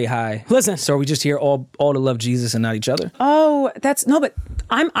very high. Listen. So are we just here all to love Jesus and not each other? Oh, but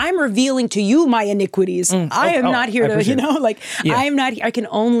I'm revealing to you my iniquities. I am not here to, I am not here. I can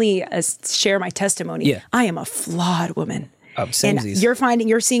only share my testimony. Yeah. I am a flawed woman. And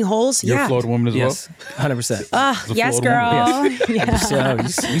you're seeing holes. You're a flawed woman as yes, well? 100%. Yes, girl.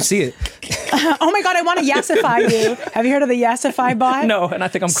 You see it. Oh my God, I want to yassify you. Have you heard of the yassify bot? No, and I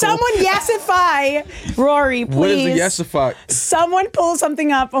think I'm cool. Someone yassify Rory, please. What is the yassify? Someone pull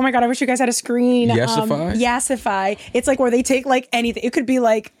something up. Oh my God, I wish you guys had a screen. Yassify? Yassify. It's like where they take like anything. It could be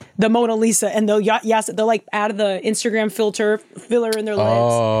like the Mona Lisa and they'll like add the Instagram filler in their lips.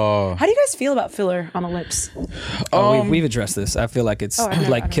 Oh. How do you guys feel about filler on the lips? We've addressed this. I feel like it's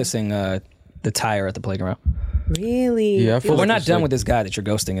like kissing the tire at the playground. Really? Yeah, I feel But we're like not done with this guy that you're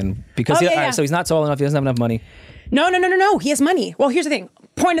ghosting, and because so he's not tall enough, he doesn't have enough money. No. He has money. Well, here's the thing.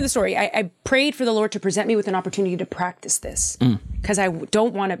 Point of the story. I prayed for the Lord to present me with an opportunity to practice this because I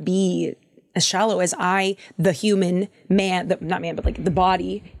don't want to be as shallow as the human man, not man, but like the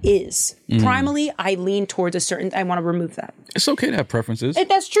body is. Primally, I lean towards I want to remove that. It's okay to have preferences.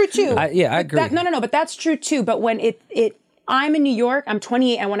 That's true too. I agree. No, but that's true too. But when I'm in New York, I'm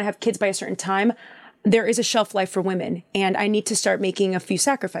 28, I want to have kids by a certain time. There is a shelf life for women, and I need to start making a few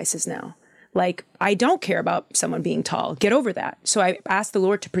sacrifices now. Like, I don't care about someone being tall. Get over that. So I asked the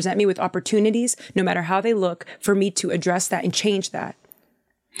Lord to present me with opportunities, no matter how they look, for me to address that and change that.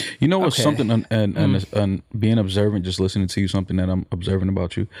 You know what's something, and being observant, just listening to you, something that I'm observing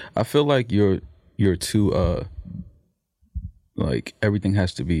about you. I feel like you're too, like, everything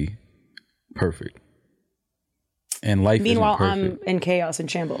has to be perfect. And life Meanwhile, isn't perfect. I'm in chaos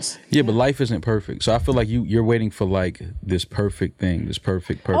and shambles. Yeah, but life isn't perfect. So I feel like you're waiting for like this perfect thing, this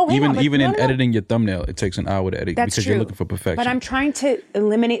perfect. Even in editing your thumbnail, it takes an hour to edit because you're looking for perfection. But I'm trying to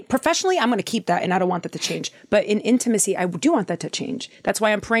eliminate. Professionally, I'm going to keep that, and I don't want that to change. But in intimacy, I do want that to change. That's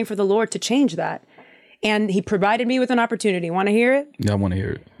why I'm praying for the Lord to change that. And He provided me with an opportunity. Want to hear it? Yeah, I want to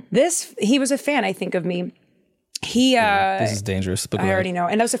hear it. He was a fan, I think, of me. This is dangerous. But I already know,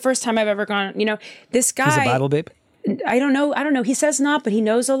 and that was the first time I've ever gone. You know, this guy. He's a Bible babe. I don't know. He says not, but he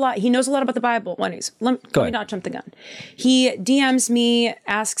knows a lot. He knows a lot about the Bible. Let me not jump the gun. He DMs me,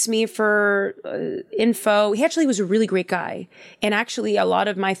 asks me for info. He actually was a really great guy. And actually, a lot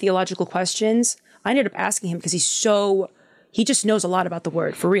of my theological questions, I ended up asking him because he just knows a lot about the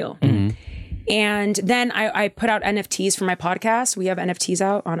word, for real. Mm-hmm. And then I put out NFTs for my podcast. We have NFTs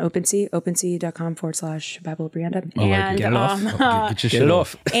out on OpenSea, opensea.com/Bible of Brianda. And get it off. Get it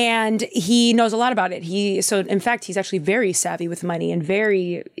off. And he knows a lot about it. So in fact, he's actually very savvy with money and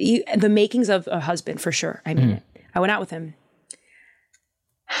the makings of a husband, for sure. I mean, I went out with him.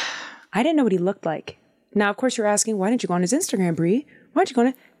 I didn't know what he looked like. Now, of course, you're asking, why didn't you go on his Instagram, Brie? Why didn't you go on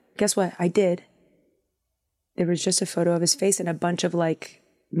it? Guess what? I did. There was just a photo of his face and a bunch of like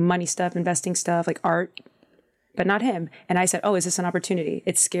money stuff, investing stuff, like art, but not him. And I said, oh, is this an opportunity?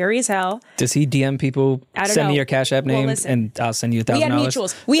 It's scary as hell. Does he DM people, send me your Cash App name, and I'll send you $1,000? We had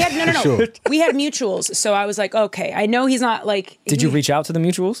mutuals. We had, no. Sure. We had mutuals. So I was like, okay, I know he's not like. Did you reach out to the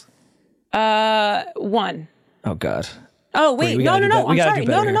mutuals? One. Oh, God. Oh, wait. No. I'm sorry.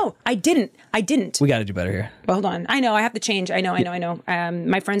 No. I didn't. We got to do better here. Well, hold on. I know. I have to change. I know.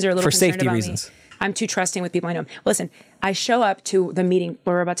 My friends are a little for concerned safety about reasons. Me. I'm too trusting with people I know. Listen, I show up to the meeting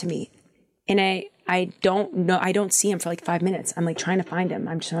where we're about to meet, and I don't know. I don't see him for like 5 minutes. I'm like trying to find him.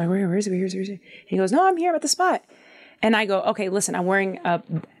 I'm just like, where is he? Where is he? And he goes, no, I'm here at the spot. And I go, okay, listen, I'm wearing a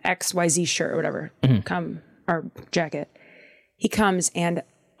XYZ shirt or whatever, or jacket. He comes, and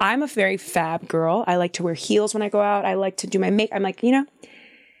I'm a very fab girl. I like to wear heels when I go out. I like to do my makeup. I'm like,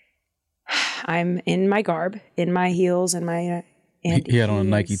 I'm in my garb, in my heels, and my. And he had on a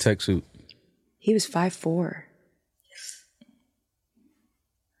Nike tech suit. He was 5'4".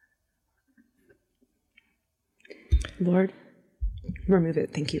 Lord, remove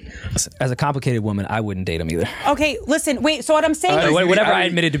it. Thank you. As a complicated woman, I wouldn't date him either. Okay, listen. Wait. So what I'm saying is, whatever I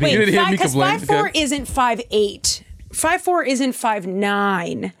admitted to be. Because 5'4" isn't 5'8". 5'4" isn't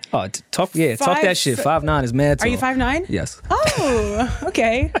 5'9". Oh, talk that shit. 5'9" is mad tall. Are you 5'9"? Yes. Oh,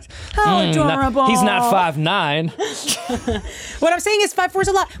 okay. How adorable. He's not 5'9". What I'm saying is 5'4" is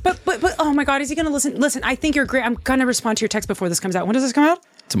a lot. But oh my God, is he gonna listen? Listen, I think you're great. I'm gonna respond to your text before this comes out. When does this come out?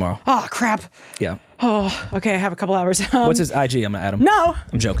 Tomorrow. Oh crap. Yeah. Oh, okay. I have a couple hours. What's his IG? I'm gonna add him. No,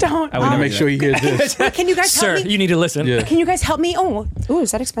 I'm joking. Don't. I want to make sure he hears this. Wait, can you guys help me? Sir, you need to listen. Yeah. Can you guys help me? Oh,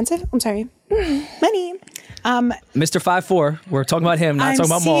 is that expensive? I'm sorry. Money. Mr. 5'4". We're talking about him, not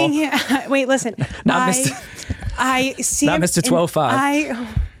talking about Maul. Wait, listen. Not Mr. I see. Not Mr. 12'5". I.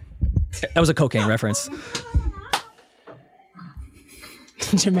 That was a cocaine reference.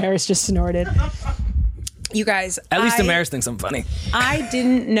 Jamaris just snorted. You guys. At least Damaris thinks I'm funny. I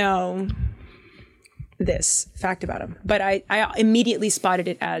didn't know this fact about him, but I immediately spotted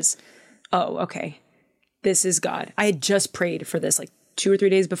it as, oh, okay, this is God. I had just prayed for this like 2 or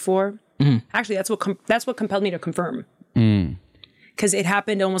 3 days before. Mm-hmm. Actually, that's what compelled me to confirm. Because it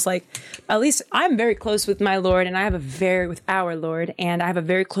happened almost like, at least I'm very close with my Lord, and with our Lord, and I have a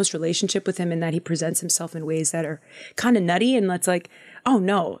very close relationship with him in that he presents himself in ways that are kind of nutty, and it's like, oh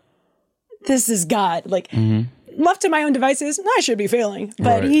no, this is God. Like, left to my own devices, I should be failing,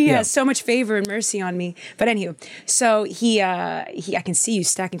 but he has so much favor and mercy on me. But anywho, so he I can see you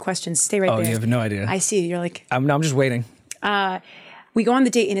stacking questions. Stay right there. Oh, you have no idea. I see you. You're like, I'm just waiting. We go on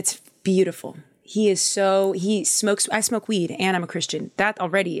the date, and it's beautiful. He smokes, I smoke weed, and I'm a Christian. That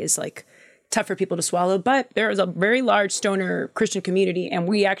already is like tough for people to swallow, but there is a very large stoner Christian community, and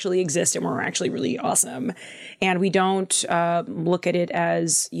we actually exist, and we're actually really awesome. And we don't look at it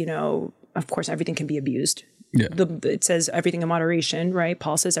as, of course, everything can be abused. Yeah. It says everything in moderation, right?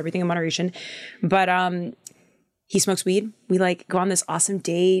 Paul says everything in moderation. But he smokes weed. We go on this awesome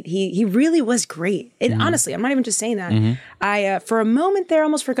date. He really was great. And honestly, I'm not even just saying that. I, for a moment there,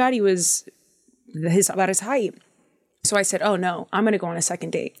 almost forgot he was about his height. So I said, oh no, I'm going to go on a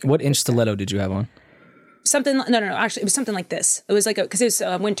second date. What inch stiletto did you have on? Something, no, actually it was something like this. It was like because it was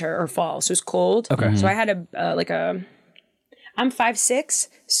winter or fall, so it was cold. Okay. So I had I'm 5'6",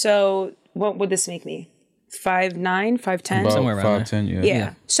 so what would this make me? 5'9", 5'10"? About Somewhere around 5'10",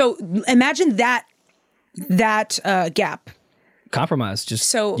 Yeah. So imagine that gap. Compromise. Just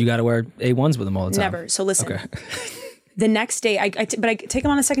So- you got to wear A1s with them all the time. Never. So listen. Okay. The next day, but I take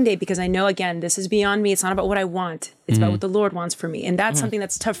him on a second date because I know, again, this is beyond me. It's not about what I want. It's about what the Lord wants for me. And that's something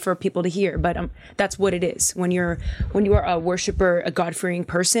that's tough for people to hear, but that's what it is. When you are a worshiper, a God-fearing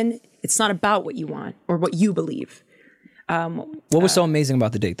person, it's not about what you want or what you believe. What was so amazing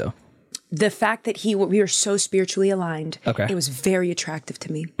about the date, though? The fact that we were so spiritually aligned. Okay. It was very attractive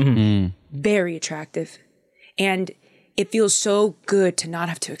to me. Very attractive. And it feels so good to not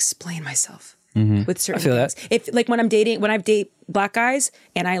have to explain myself. With certain I feel things. that. If like when I date black guys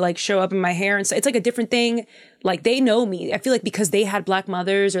and I like show up in my hair and so it's like a different thing. Like they know me. I feel like because they had black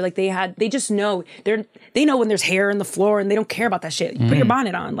mothers or like they just know they know when there's hair on the floor and they don't care about that shit. You put your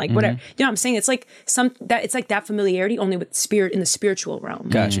bonnet on, like whatever. You know what I'm saying? It's like it's like that familiarity only with spirit in the spiritual realm.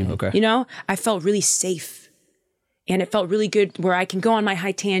 Got you. Okay. You know, I felt really safe. And it felt really good where I can go on my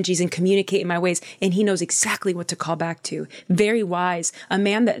high tangies and communicate in my ways. And he knows exactly what to call back to. Very wise. A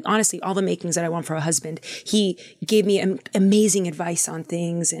man that, honestly, all the makings that I want for a husband. He gave me amazing advice on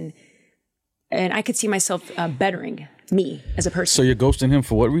things. And I could see myself bettering me as a person. So you're ghosting him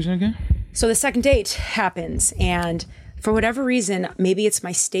for what reason again? So the second date happens. And for whatever reason, maybe it's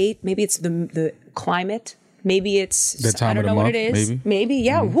my state. Maybe it's the climate. Maybe it's, The time I don't of the know what month, it is. Maybe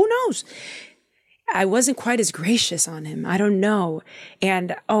yeah. Who knows? I wasn't quite as gracious on him. I don't know.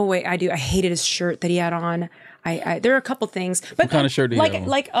 And I do. I hated his shirt that he had on. There are a couple things. But What kind of shirt did he have on?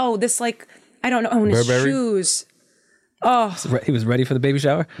 I don't know. Oh, and his Burberry? shoes. He was ready for the baby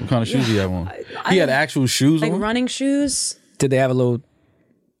shower? What kind of shoes do you have on? He had actual shoes Like on? running shoes. Did they have a little...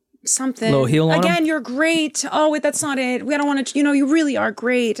 Something. Little heel on Again, him? you're great. Oh, wait, that's not it. We don't want to. You really are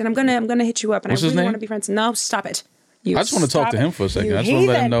great. And I'm gonna hit you up. And What's I his really name? want to be friends. No, stop it. I just want to talk to him for a second. I just want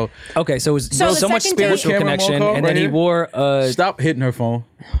to let him know. Okay, so it was So so the much second date- spiritual Camera connection, call and right then he here? wore Stop hitting her phone.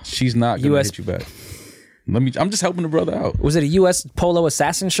 She's not going to US hit you back. I'm just helping the brother out. was it a U.S. Polo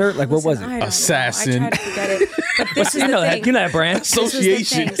assassin shirt? Like, what was I it? don't know. Assassin. I try to forget it. But this is You the know thing. that, you know that brand.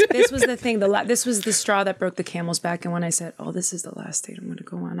 Association. This was the thing. This was the straw that broke the camel's back. And when I said, "Oh, this is the last date I'm going to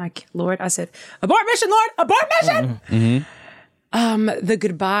go on," Lord, I said, "Abort mission, Lord, abort mission." The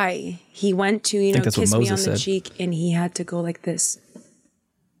goodbye. He went to that's what kiss me on Moses the said. cheek, and he had to go like this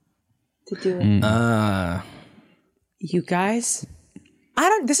to do it. You guys,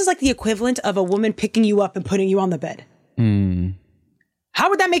 This is like the equivalent of a woman picking you up and putting you on the bed. How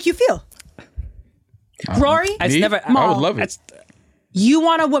would that make you feel? Rory, It's Me? never. I would love it. you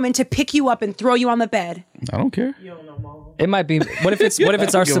want a woman to pick you up and throw you on the bed. I don't care. It might be. What if it's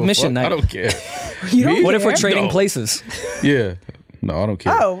our Give a submission fuck. I night? don't care. What if we're trading No. places? Yeah. No, I don't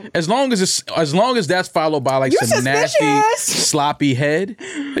care. Oh. As long as that's followed by like You're some nasty, suspicious. sloppy head,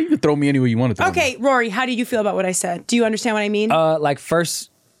 you can throw me anywhere you want to throw me. Okay, Rory, how did you feel about what I said? Do you understand what I mean? Like first,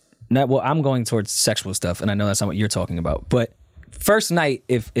 I'm going towards sexual stuff, and I know that's not what you're talking about. But first night,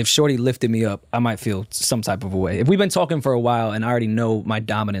 if Shorty lifted me up, I might feel some type of a way. If we've been talking for a while and I already know my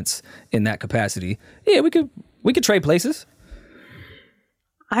dominance in that capacity, yeah, we could trade places.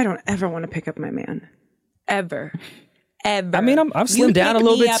 I don't ever want to pick up my man. Ever. I mean, I've You slimmed down a pick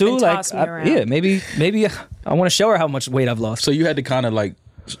little me bit up too. and Like, toss me around. yeah, maybe I want to show her how much weight I've lost. So you had to kind of like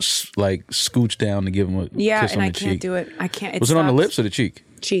scooch down to give him a Yeah, kiss and on I the can't cheek. do it. I can't. Was it on the lips or the cheek?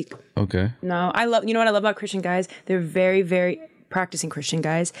 Cheek. Okay. No, you know what I love about Christian guys? They're very, very practicing Christian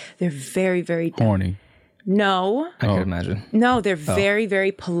guys. They're very, very Horny. No, I can imagine. no, they're very,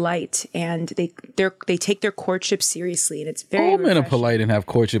 very polite, and they take their courtship seriously, and it's very. All men are refreshing. polite and have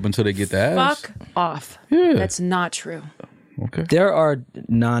courtship until they get the ass. Fuck off. Yeah. That's not true. Okay. There are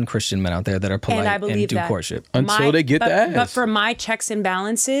non-Christian men out there that are polite And I and, believe do that. courtship. Until they get but, the ass. But for my checks and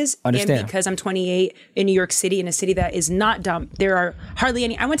balances, Understand. and because I'm 28 in New York City, in a city that is not dumb, there are hardly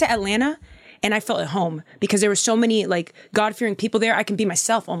any. I went to Atlanta, and I felt at home because there were so many like God-fearing people there. I can be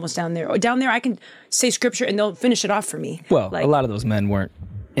myself almost down there. Or down there, I can say scripture, and they'll finish it off for me. Well, Like, a lot of those men weren't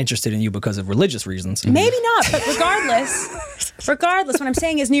interested in you because of religious reasons. maybe not, but regardless, what I'm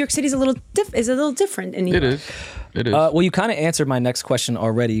saying is New York City is a little different in New York. It is. It is. Well, you kind of answered my next question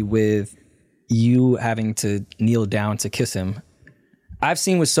already with you having to kneel down to kiss him. I've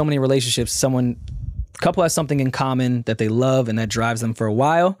seen with so many relationships, couple has something in common that they love and that drives them for a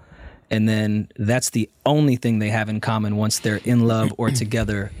while. And then that's the only thing they have in common once they're in love or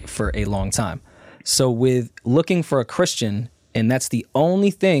together for a long time. So with looking for a Christian, and that's the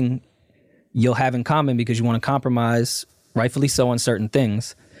only thing you'll have in common because you want to compromise, rightfully so, on certain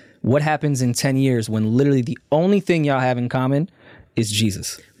things. What happens in 10 years when literally the only thing y'all have in common is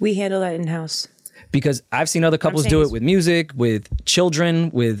Jesus? We handle that in-house. Because I've seen other couples do it with music, with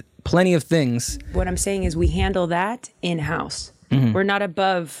children, with plenty of things. What I'm saying is we handle that in-house. Mm-hmm. We're not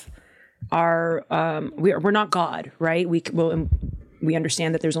above our, we're not God, right? We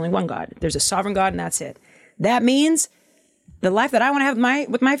understand that there's only one God. There's a sovereign God and that's it. That means the life that I want to have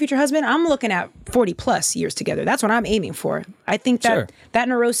with my future husband, I'm looking at 40 plus years together. That's what I'm aiming for. I think that that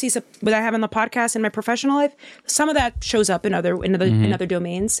neuroses that I have on the podcast in my professional life, some of that shows up in other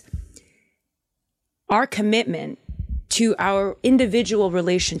domains. Our commitment to our individual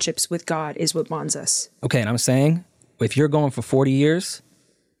relationships with God is what bonds us. Okay, and I'm saying, if you're going for 40 years,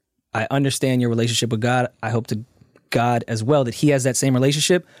 I understand your relationship with God. I hope to God as well that he has that same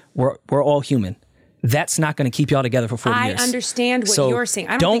relationship. We're all human. That's not going to keep y'all together for 40 years. I understand what you're saying.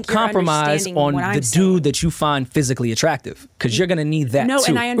 I don't compromise on the dude that you find physically attractive, because you're going to need that too. No,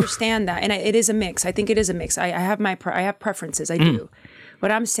 and I understand that. And it is a mix. I think it is a mix. I have preferences. I do.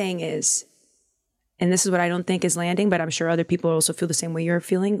 What I'm saying is, and this is what I don't think is landing, but I'm sure other people also feel the same way you're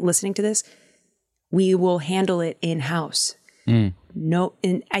feeling listening to this, we will handle it in-house. No,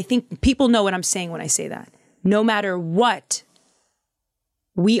 and I think people know what I'm saying when I say that. No matter what,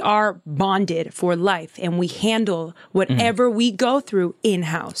 we are bonded for life, and we handle whatever we go through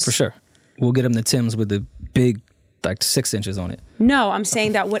in-house. For sure. We'll get them the Timbs with the big, like 6 inches on it. No, I'm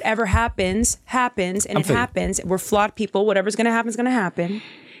saying that whatever happens, and it happens. We're flawed people. Whatever's going to happen is going to happen,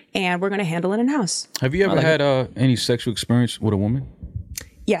 and we're going to handle it in-house. Have you ever had any sexual experience with a woman?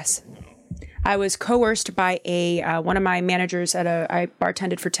 Yes. I was coerced by one of my managers I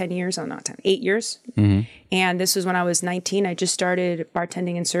bartended for 10 years, 8 years. Mm-hmm. And this was when I was 19. I just started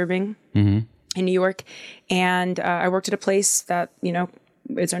bartending and serving in New York. And I worked at a place that,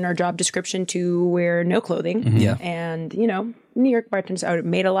 it's in our job description to wear no clothing. Mm-hmm. Yeah. And, New York bartenders, I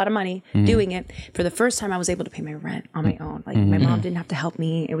made a lot of money doing it. For the first time, I was able to pay my rent on my own. Like my mom didn't have to help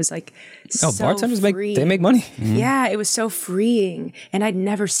me. It was like bartenders free. They make money. Mm-hmm. Yeah, it was so freeing. And I'd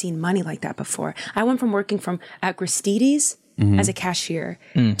never seen money like that before. I went from working at Gristides as a cashier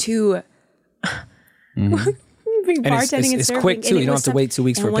to bartending and serving. It's quick too. You don't have to wait 2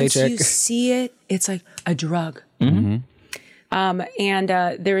 weeks for a paycheck. Once you see it, it's like a drug. Mm-hmm. And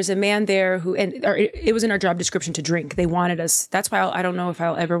there was a man there it was in our job description to drink. They wanted us. That's why I don't know if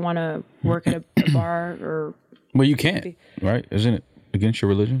I'll ever want to work at a bar or. Well, you can't, right? Isn't it against your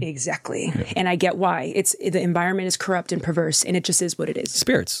religion? Exactly. Yeah. And I get why. The environment is corrupt and perverse, and it just is what it is.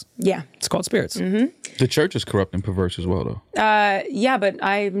 Spirits. Yeah. It's called spirits. Mm-hmm. The church is corrupt and perverse as well, though. Yeah, but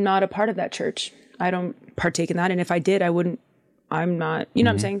I'm not a part of that church. I don't partake in that. And if I did, I wouldn't. I'm not. You know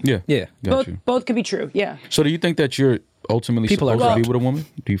what I'm saying? Yeah. Yeah. Both could be true. Yeah. So do you think that you're ultimately supposed to be with a woman?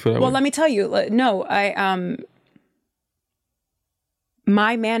 Do you feel that way? Well, let me tell you. No,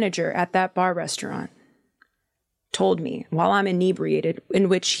 my manager at that bar restaurant told me while I'm inebriated, in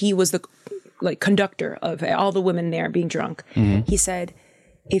which he was the conductor of all the women there being drunk. Mm-hmm. He said,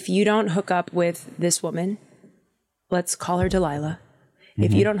 if you don't hook up with this woman, let's call her Delilah. Mm-hmm.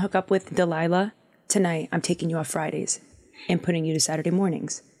 If you don't hook up with Delilah tonight, I'm taking you off Fridays and putting you to Saturday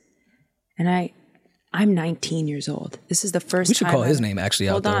mornings. And I'm 19 years old. This is the first time. We should call his name actually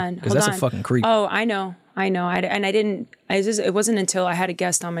out there, because that's a fucking creep. Oh, I know. It wasn't until I had a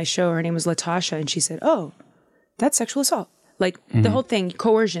guest on my show. Her name was Latasha, and she said, "Oh, that's sexual assault. The whole thing,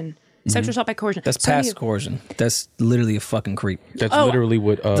 coercion, sexual assault by coercion." That's past coercion. That's literally a fucking creep. That's literally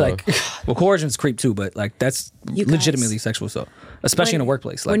what. Coercion's creep too, but that's legitimately sexual assault, especially in a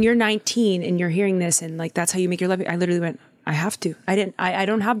workplace. When you're 19 and you're hearing this, and that's how you make your living, I literally went, I have to. I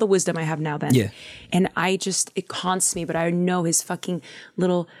don't have the wisdom I have now then. Yeah. And it haunts me, but I know his fucking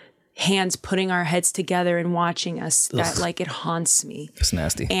little hands putting our heads together and watching us. That it haunts me. It's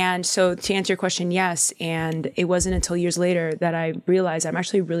nasty. And so to answer your question, yes. And it wasn't until years later that I realized I'm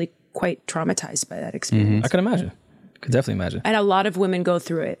actually really quite traumatized by that experience. Mm-hmm. I can imagine. Could definitely imagine. And a lot of women go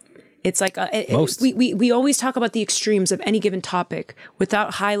through it. It's like we always talk about the extremes of any given topic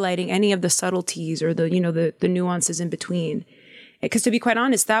without highlighting any of the subtleties or the nuances in between. Because to be quite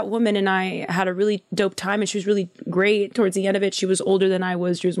honest, that woman and I had a really dope time, and she was really great towards the end of it. She was older than I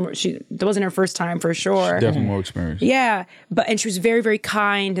was. That wasn't her first time for sure. Definitely more experience. Yeah, and she was very, very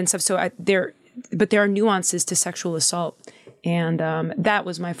kind and stuff. So there are nuances to sexual assault. And that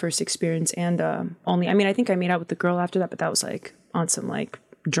was my first experience. And I think I made out with the girl after that, but that was on some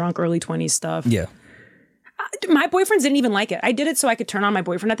drunk early 20s stuff. Yeah. My boyfriends didn't even like it. I did it so I could turn on my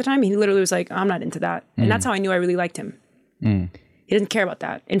boyfriend at the time. He literally was like, I'm not into that. And that's how I knew I really liked him. He doesn't care about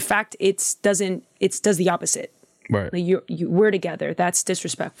that. In fact, it does the opposite. Right. We're together. That's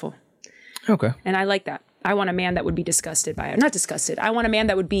disrespectful. Okay. And I like that. I want a man that would be disgusted by it. Not disgusted. I want a man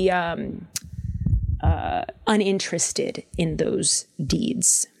that would be uninterested in those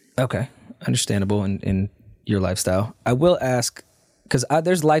deeds. Okay. Understandable in your lifestyle. I will ask, because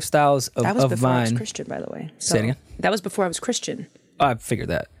there's lifestyles of That was before I was Vine. Christian, by the way. So Say it again? That was before I was Christian. I figured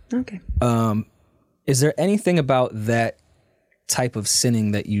that. Okay. Is there anything about that type of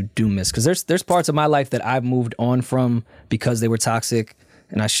sinning that you do miss? Because there's parts of my life that I've moved on from because they were toxic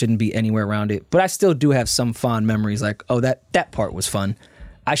and I shouldn't be anywhere around it. But I still do have some fond memories like, oh, that part was fun.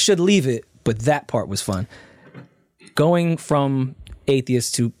 I should leave it, but that part was fun. Going from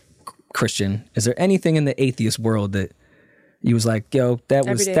atheist to Christian, is there anything in the atheist world that you was like, yo, that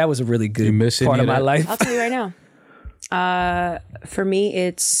was a really good part of my life? I'll tell you right now. For me,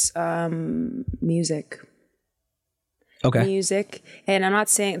 it's music. Okay. Music. And I'm not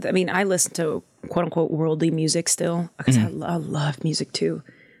saying, I mean, I listen to quote unquote worldly music still because I love music too.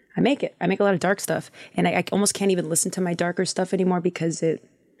 I make a lot of dark stuff. And I almost can't even listen to my darker stuff anymore because it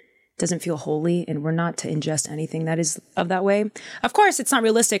doesn't feel holy, and we're not to ingest anything that is of that way. Of course, it's not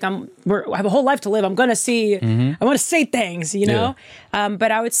realistic. I have a whole life to live. I'm going to see, I want to say things, you know?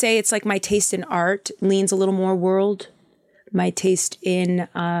 But I would say it's like my taste in art leans a little more world. My taste in,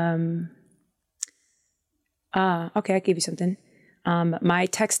 okay, I gave you something. My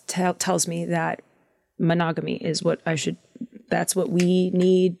text tells me that monogamy is what that's what we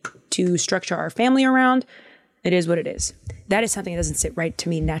need to structure our family around. It is what it is. That is something that doesn't sit right to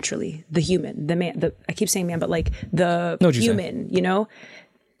me naturally. The human, the man, I keep saying man, but like the human, you know,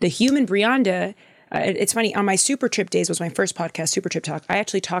 the human Brianda. It's funny, on my Super Trip days was my first podcast, Super Trip Talk. I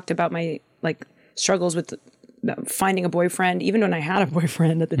actually talked about my like struggles with finding a boyfriend, even when I had a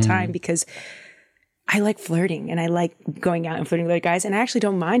boyfriend at the time, because I like flirting and I like going out and flirting with other guys. And I actually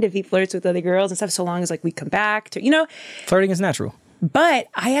don't mind if he flirts with other girls and stuff, so long as like we come back to, you know. Flirting is natural. But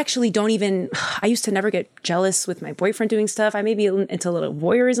I actually don't even, I used to never get jealous with my boyfriend doing stuff. I may be into a little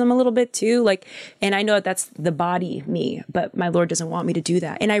voyeurism a little bit too. Like, and I know that's the body me, but my Lord doesn't want me to do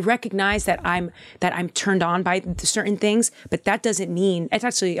that. And I recognize that I'm turned on by certain things, but that doesn't mean, it's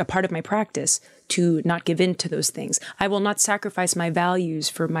actually a part of my practice to not give in to those things. I will not sacrifice my values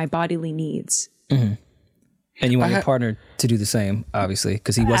for my bodily needs. Mm-hmm. And you want your partner to do the same, obviously,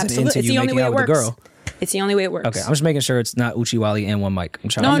 because he wasn't into you making out with a girl. It's the only way it works. Okay, I'm just making sure it's not Uchiwali and one mic. I'm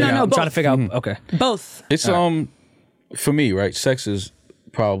trying to figure out. Okay, both. It's for me, right? Sex is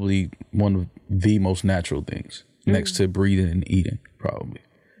probably one of the most natural things next to breathing and eating, probably.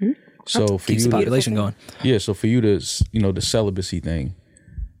 So for keeps you, the population going. Yeah. So for you to, the celibacy thing.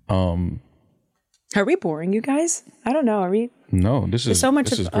 Are we boring, you guys? I don't know. Are we? No, this is so much.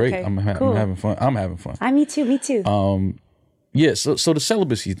 This is great. Okay, I'm having fun. I'm having fun. Me too. Me too. Yeah. So the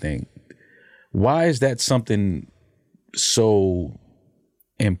celibacy thing. Why is that something so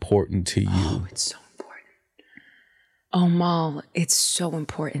important to you? Oh, it's so important. Oh, Mal, it's so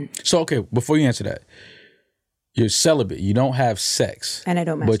important. So, okay, before you answer that, you're celibate. You don't have sex. And I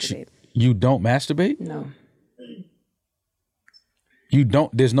don't masturbate. But you don't masturbate? No. You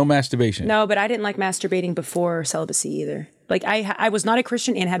don't, there's no masturbation? No, but I didn't like masturbating before celibacy either. Like I was not a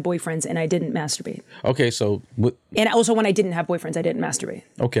Christian and had boyfriends and I didn't masturbate. Okay, so. And also when I didn't have boyfriends, I didn't masturbate.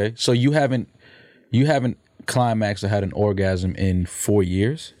 Okay, so you haven't climaxed or had an orgasm in 4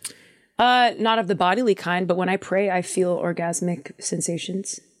 years? Not of the bodily kind, but when I pray, I feel orgasmic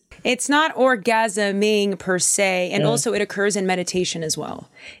sensations. It's not orgasming per se, and also it occurs in meditation as well.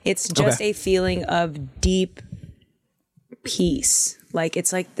 It's just a feeling of deep peace. Like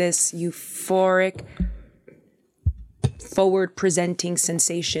it's like this euphoric, forward presenting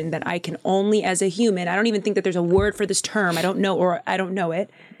sensation that I can only as a human, I don't even think that there's a word for this term. I don't know, or I don't know it.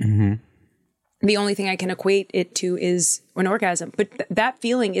 Mm-hmm. The only thing I can equate it to is an orgasm. But that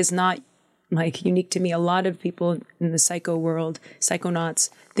feeling is not like unique to me. A lot of people in the psycho world, psychonauts,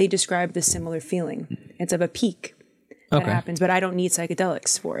 they describe this similar feeling. It's of a peak that happens, but I don't need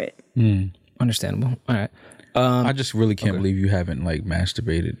psychedelics for it. Understandable. All right. I just really can't believe you haven't like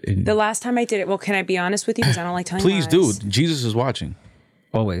masturbated. The last time I did it, well, can I be honest with you? Because I don't like telling Please lies. do. Jesus is watching.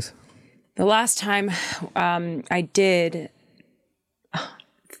 Always. The last time I did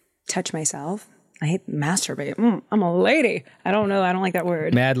touch myself, I hate masturbate. I'm a lady. I don't know. I don't like that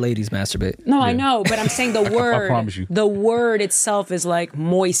word. Mad ladies masturbate. No, I know, but I'm saying the word. I promise you. The word itself is like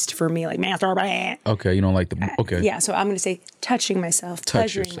moist for me, like masturbate. Okay, you don't like the. Okay. Yeah, so I'm going to say touching myself,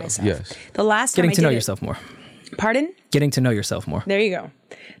 pleasuring myself. Yes. The last time Getting to know I did yourself more. Pardon? Getting to know yourself more. There you go.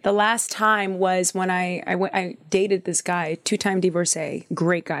 The last time was when I dated this guy, 2-time divorcee.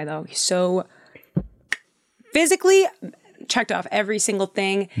 Great guy though. So physically checked off every single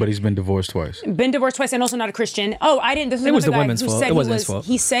thing. But he's been divorced twice. Been divorced twice and also not a Christian. Oh, I didn't. This was it was the guy women's who fault. said It wasn't his fault.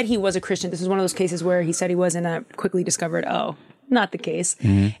 He said he was a Christian. This was one of those cases where he said he was, and I quickly discovered, not the case.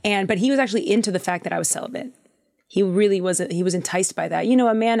 But he was actually into the fact that I was celibate. He really wasn't. He was enticed by that. You know,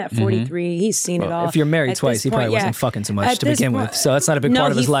 a man at 43, he's seen it all. If you're married At twice, this he probably point, wasn't fucking too much At to this begin point- with. So that's not a big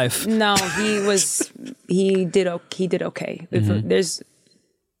part of his life. No, he was. He did okay. There's.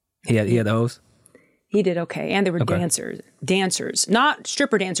 He had the hose. He did okay, and there were dancers, not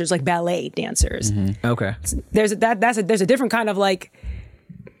stripper dancers, like ballet dancers. Okay. There's a different kind of like.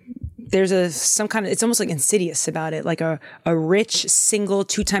 It's almost like insidious about it, like a rich, single,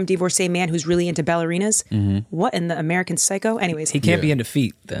 2-time divorcee man who's really into ballerinas. What in the American Psycho? Anyways. He can't be into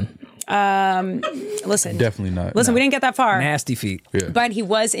feet then. Listen. Definitely not. Listen, we didn't get that far. Nasty feet. Yeah. But he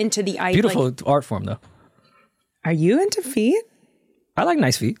was into the idea. Beautiful art form though. Are you into feet? I like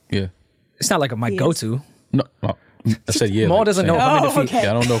nice feet. Yeah. It's not like my go-to. No. I said yeah. Maul like doesn't know if I'm into feet. okay.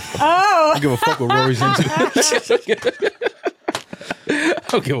 Yeah, I don't know. I don't give a fuck what Rory's into. I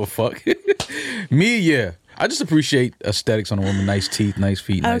don't give a fuck. Me, yeah. I just appreciate aesthetics on a woman. Nice teeth, nice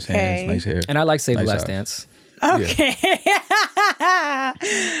feet, nice hands, nice hair. And I like Save the Nice Last eyes. Dance. Okay.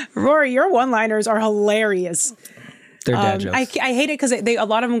 Rory, your one-liners are hilarious. They're dad jokes. I hate it because a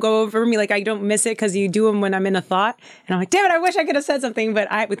lot of them go over me. Like I don't miss it because you do them when I'm in a thought, and I'm like, damn it, I wish I could have said something, but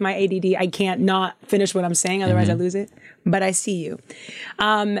with my ADD, I can't not finish what I'm saying, otherwise I lose it. But I see you.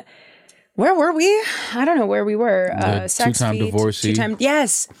 Where were we? I don't know where we were. Sex, 2-time feet, divorcee. 2-time.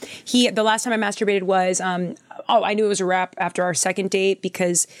 Yes, the last time I masturbated was. I knew it was a wrap after our second date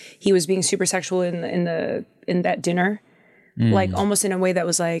because he was being super sexual in that dinner, like almost in a way that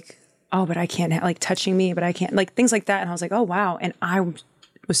was like. Oh, but I can't, like touching me, but I can't, like things like that. And I was like, oh, wow. And I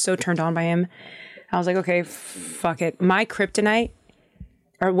was so turned on by him. I was like, okay, fuck it. My kryptonite,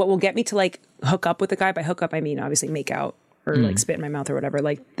 or what will get me to like hook up with a guy, by hook up, I mean, obviously make out or like spit in my mouth or whatever.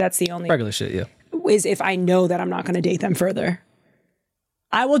 Like that's the only Regular shit, yeah. is if I know that I'm not going to date them further.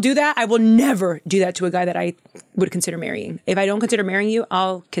 I will do that. I will never do that to a guy that I would consider marrying. If I don't consider marrying you,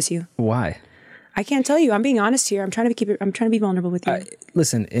 I'll kiss you. Why? I can't tell you. I'm being honest here. I'm trying to be vulnerable with you.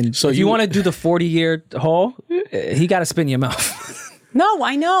 Listen, and so if you want to do the 40-year haul, he got to spit in your mouth. No,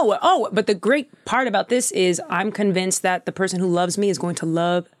 I know. Oh, but the great part about this is I'm convinced that the person who loves me is going to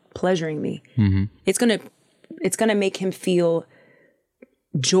love pleasuring me. It's gonna make him feel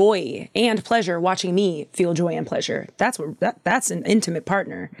joy and pleasure watching me feel joy and pleasure. That's an intimate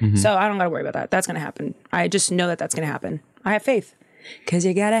partner. So I don't gotta worry about that. That's gonna happen. I just know that that's gonna happen. I have faith. Because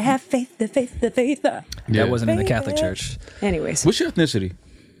you gotta have faith, the faith. Yeah. That wasn't in the Catholic Church. Anyways. What's your ethnicity?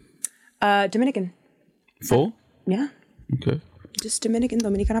 Dominican. Full? Yeah. Okay. Just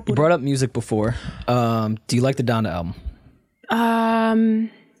Dominicana You pura. brought up music before. Do you like the Donda album?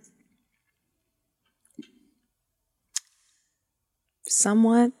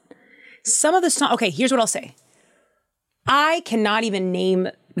 Somewhat. Some of the songs. Okay, here's what I'll say. I cannot even name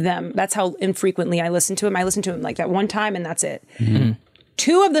them. That's how infrequently I listen to them. I listen to them like that one time and that's it.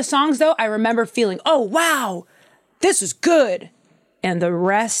 2 of the songs though, I remember feeling, oh wow, this is good. And the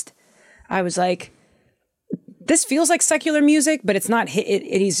rest, I was like, this feels like secular music, but it's not.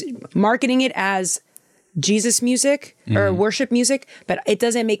 He's marketing it as Jesus music or worship music, but it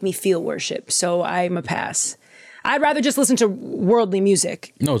doesn't make me feel worship. So I'm a pass. I'd rather just listen to worldly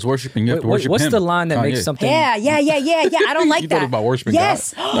music. No, it's worshiping. You have to worship What's him. the line that Kanye. makes something? Yeah. I don't like You that. thought it was about worshiping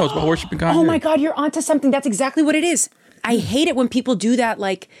yes. God? No, it's about worshiping Kanye. Oh my God, you're onto something. That's exactly what it is. I hate it when people do that,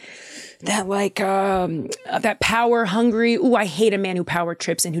 that power hungry. Ooh, I hate a man who power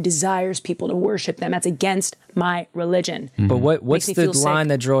trips and who desires people to worship them. That's against my religion. But what's Makes me the feel line sick.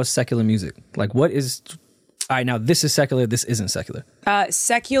 that draws secular music? Like what is, all right, now this is secular, this isn't secular.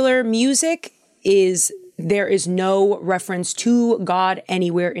 Secular music there is no reference to God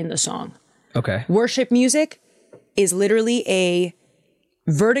anywhere in the song. Okay. Worship music is literally a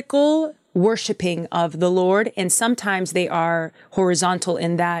vertical worshiping of the Lord, and sometimes they are horizontal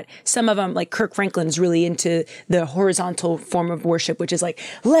in that some of them, like Kirk Franklin's really into the horizontal form of worship, which is like,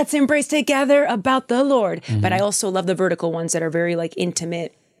 let's embrace together about the Lord. But I also love the vertical ones that are very like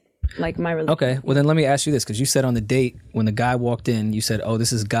intimate, like my religion. Okay. Well, then let me ask you this, because you said on the date when the guy walked in, you said, oh,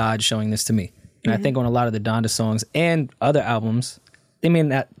 this is God showing this to me. And I think on a lot of the Donda songs and other albums, they may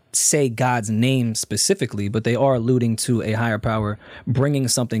not say God's name specifically, but they are alluding to a higher power bringing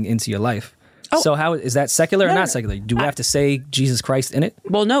something into your life. So how is that secular or not secular? Do we have to say Jesus Christ in it?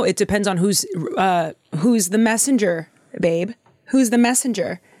 Well, no, it depends on who's the messenger, babe. Who's the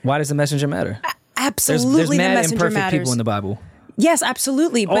messenger? Why does the messenger matter? Absolutely, There's the mad messenger imperfect matters. people in the Bible. Yes,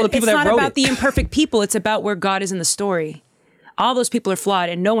 absolutely. All the But people it's that not wrote about it. the imperfect people. It's about where God is in the story. All those people are flawed,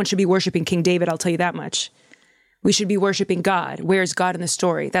 and no one should be worshiping King David. I'll tell you that much. We should be worshiping God. Where's God in the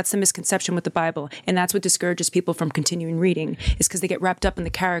story? That's the misconception with the Bible. And that's what discourages people from continuing reading, is because they get wrapped up in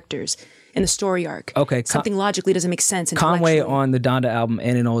the characters, in the story arc. Okay. Something logically doesn't make sense. Conway on the Donda album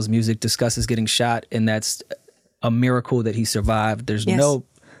and in all his music discusses getting shot, and that's a miracle that he survived. There's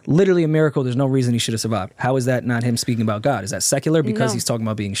literally a miracle. There's no reason he should have survived. How is that not him speaking about God? Is that secular because he's talking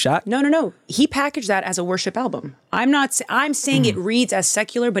about being shot? No. He packaged that as a worship album. I'm saying it reads as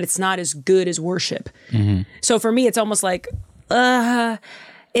secular, but it's not as good as worship. Mm-hmm. So for me, it's almost like,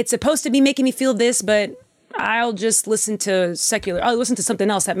 it's supposed to be making me feel this, but I'll just listen to secular. I'll listen to something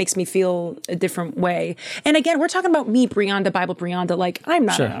else that makes me feel a different way. And again, we're talking about me, Brianda, Bible Brianda. Like, I'm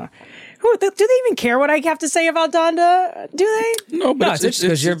not do they even care what I have to say about Donda? Do they? No, but it's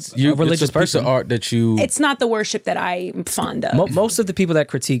because you're a religious person. It's a piece of art that you... It's not the worship that I'm fond of. Most of the people that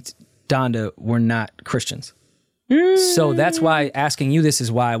critiqued Donda were not Christians. So that's why asking you this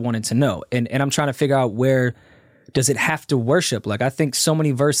is why I wanted to know. And I'm trying to figure out, where does it have to worship? Like, I think so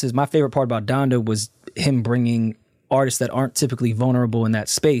many verses, my favorite part about Donda was him bringing artists that aren't typically vulnerable in that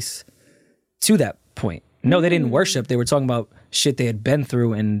space to that point. No, they didn't worship. They were talking about shit they had been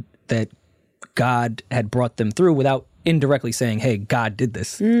through and that God had brought them through, without indirectly saying, hey, God did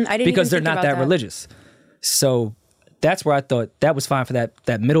this. Because they're not that religious. So that's where I thought that was fine for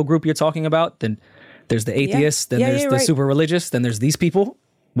that middle group you're talking about. Then there's the atheists, then there's the super religious, then there's these people,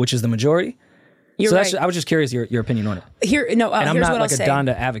 which is the majority. I was just curious your opinion on it. And I'm not like a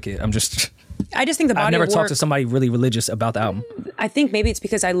Donda advocate. I just think the body I've never of work, talked to somebody really religious about the album. I think maybe it's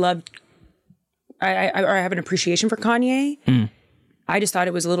because I have an appreciation for Kanye. I just thought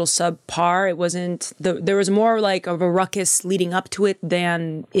it was a little subpar. It wasn't, there was more like of a ruckus leading up to it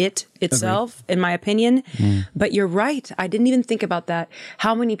than it itself, in my opinion. But you're right. I didn't even think about that.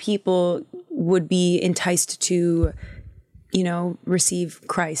 How many people would be enticed to, receive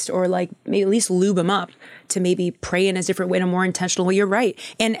Christ, or like maybe at least lube them up to maybe pray in a different way, in a more intentional way. You're right.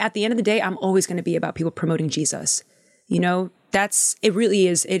 And at the end of the day, I'm always going to be about people promoting Jesus. It really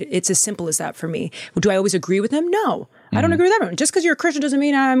is. It's as simple as that for me. Do I always agree with them? No, I don't agree with everyone. Just because you're a Christian doesn't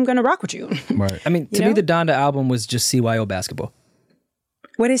mean I'm going to rock with you. Right. I mean, to me, the Donda album was just CYO basketball.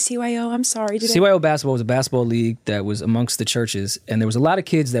 What is CYO? I'm sorry. CYO basketball was a basketball league that was amongst the churches, and there was a lot of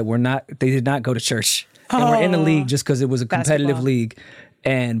kids that they did not go to church and were in the league just because it was a competitive league.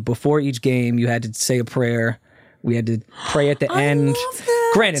 And before each game, you had to say a prayer. We had to pray at the end. Love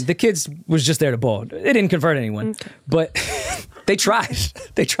that. Granted, the kids was just there to ball. They didn't convert anyone, but they tried.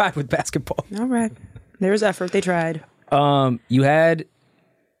 They tried with basketball. All right. There was effort. They tried. You had,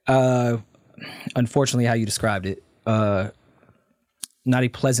 unfortunately, how you described it, not a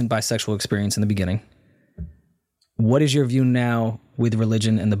pleasant bisexual experience in the beginning. What is your view now with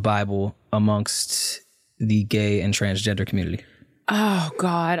religion and the Bible amongst the gay and transgender community? Oh,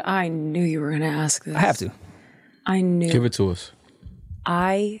 God. I knew you were going to ask this. I have to. I knew. Give it to us.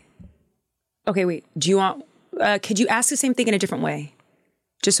 Okay, wait. Do you want, could you ask the same thing in a different way?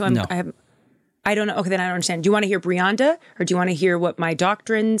 Just so No. I don't know. Okay, then I don't understand. Do you want to hear Brianda, or do you want to hear what my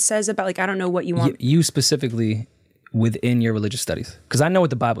doctrine says about, like, I don't know what you want. You specifically within your religious studies. Because I know what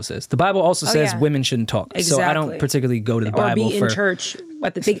the Bible says. The Bible also says women shouldn't talk. Exactly. So I don't particularly go to the Bible or be in church.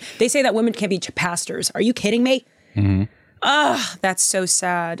 They say that women can't be pastors. Are you kidding me? Mm-hmm. That's so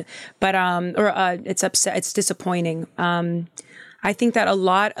sad. But it's upset. It's disappointing. I think that a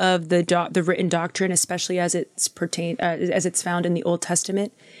lot of the written doctrine, especially as it's found in the Old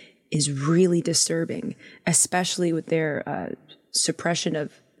Testament, is really disturbing, especially with their suppression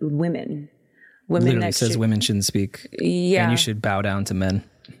of women. Literally says women shouldn't speak. Yeah, and you should bow down to men.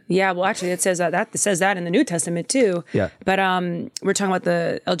 Yeah, well, actually, it says that in the New Testament too. Yeah, but we're talking about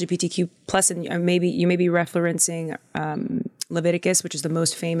the LGBTQ plus, and you may be referencing Leviticus, which is the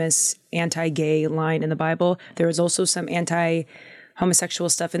most famous anti-gay line in the Bible. There is also some anti-homosexual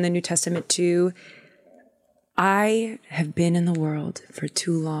stuff in the New Testament too. I have been in the world for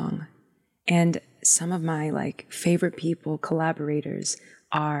too long, and some of my favorite people, collaborators,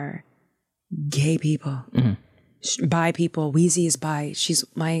 are gay people. Mm-hmm. Bi people. Wheezy is bi. She's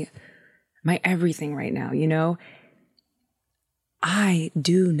my everything right now, I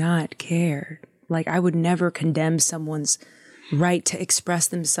do not care. I would never condemn someone's right to express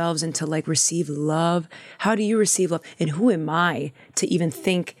themselves and to receive love. How do you receive love? And who am I to even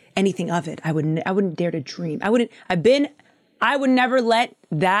think anything of it? I wouldn't dare to dream. I would never let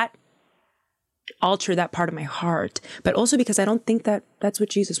that alter that part of my heart, but also because I don't think that that's what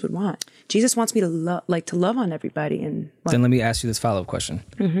Jesus would want. Jesus wants me to love on everybody. And then let me ask you this follow-up question,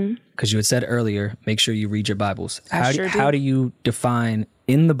 because you had said earlier, make sure you read your Bibles. How do you define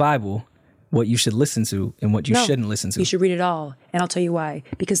in the Bible what you should listen to and what you shouldn't listen to? You should read it all, and I'll tell you why.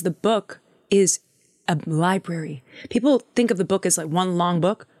 Because the book is a library. People think of the book as like one long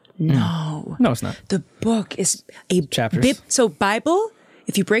book. No. No, it's not. The book is a Chapters. So Bible,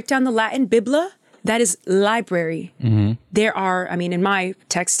 if you break down the Latin, Biblia, that is library. There are, I mean, in my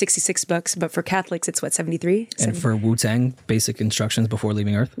text, 66 books, but for Catholics, it's what, 73? And for Wu-Tang, basic instructions before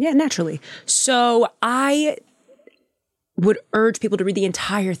leaving Earth. Yeah, naturally. So I would urge people to read the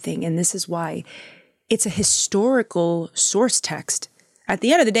entire thing, and this is why. It's a historical source text. At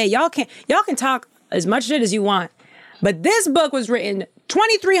the end of the day, y'all can talk as much shit as you want, but this book was written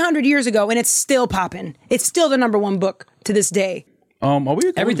 2,300 years ago, and it's still popping. It's still the number 1 book to this day.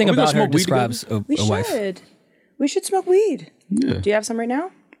 Everything about her describes a wife. We should smoke weed. Yeah. Do you have some right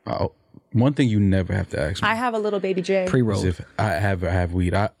now? One thing you never have to ask me. I have a little baby J. Pre-rolled. If I have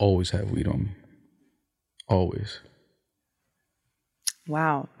weed, I always have weed on me. Always.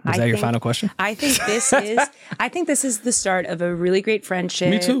 Wow. Is that your final question? I think this is the start of a really great friendship.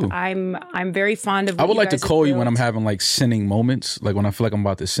 Me too. I'm very fond of what I would you like to guys have call you when built. I'm having like sinning moments, like when I feel like I'm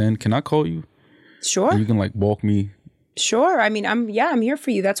about to sin. Can I call you? Sure. And you can like walk me. Sure. I mean, I'm here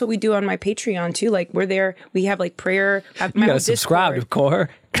for you. That's what we do on my Patreon too. Like we're there. We have like prayer. You gotta subscribe to Core.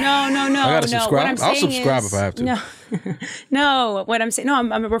 No. I gotta subscribe. I'll subscribe if I have to. No. What I'm saying. No,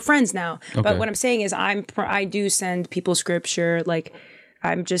 we're friends now. Okay. But what I'm saying is, I do send people scripture. Like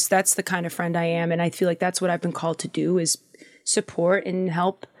that's the kind of friend I am, and I feel like that's what I've been called to do is support and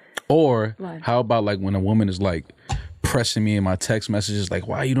help. Or how about like when a woman is like pressing me in my text messages, like,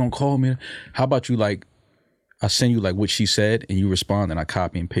 why you don't call me? How about you like, I send you like what she said and you respond and I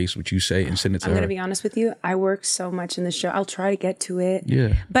copy and paste what you say and send it to her. I'm going to be honest with you. I work so much in the show. I'll try to get to it.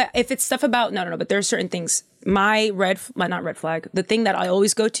 Yeah. But if it's stuff about, no. But there are certain things. Not red flag. The thing that I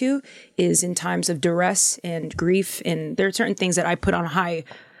always go to is in times of duress and grief. And there are certain things that I put on high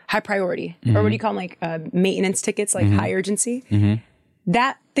priority. Or what do you call them? Like maintenance tickets, like high urgency.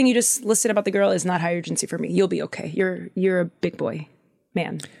 That thing you just listed about the girl is not high urgency for me. You'll be okay. You're a big boy,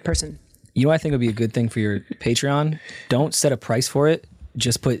 person. You know what I think would be a good thing for your Patreon? Don't set a price for it.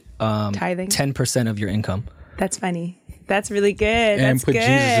 Just put tithing 10% of your income. That's funny. That's really good. And That's put good.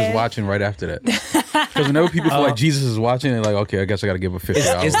 Jesus is watching right after that. Because whenever people feel like Jesus is watching, they're like, okay, I guess I got to give a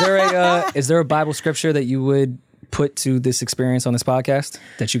 $50. Is there a Bible scripture that you would put to this experience on this podcast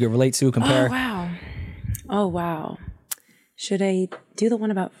that you could relate to, compare? Oh, wow. Should I do the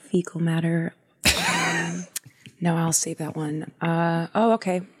one about fecal matter? No, I'll save that one.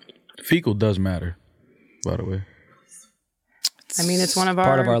 Okay. Fecal does matter, by the way. I mean, it's one of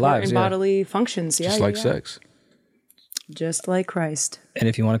part of our lives, important bodily functions. Yeah, Just like sex. Just like Christ. And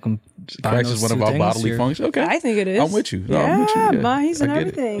if you want to combine Christ those is one of two our things, bodily functions. Okay. I think it is. I'm with you. No, Yeah, I'm with you. Yeah. he's in I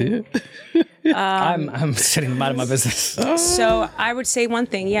get everything. it. Yeah. I'm sitting minding my business. So I would say one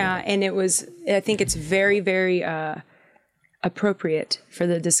thing, and I think it's very, very appropriate for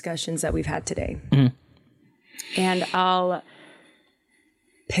the discussions that we've had today. Mm-hmm. And I'll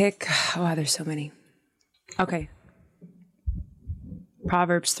pick, there's so many. Okay.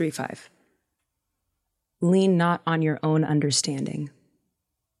 Proverbs 3:5. Lean not on your own understanding.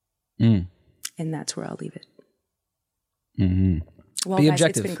 And that's where I'll leave it. Well, Be guys,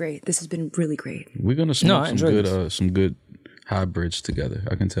 objective. it's been great. This has been really great. We're gonna smoke some good hybrids together.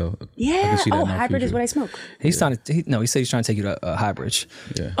 I can tell. I Yeah. can see that in our Hybrid is future. what I smoke. He said he's trying to take you to a hybrid.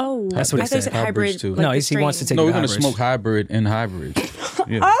 Yeah. Oh, That's what he I thought you said. hybrid. Hybrids too. Like No, the he wants to strain. take No, you we're to gonna hybrid. smoke hybrid and hybrid.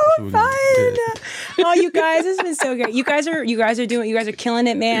 Yeah, Oh, that's what we're gonna do. fun! Oh, you guys, this has been so great. You guys are killing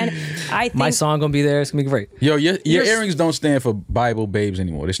it, man. I think My song gonna be there. It's gonna be great. Yo, your earrings don't stand for Bible babes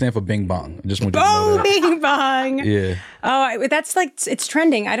anymore. They stand for Bing Bong. I just want you to know that. Bing Bong. Yeah. Oh, that's like it's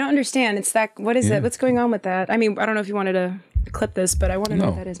trending. I don't understand. It's that. What is Yeah. it? What's going on with that? I mean, I don't know if you wanted to clip this, but I want to know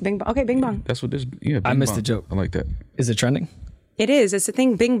No. what that is. Bing Bong. Okay, Bing Bong. That's what this. Yeah. Bing I missed Bong. the joke. I like that. Is it trending? It is. It's a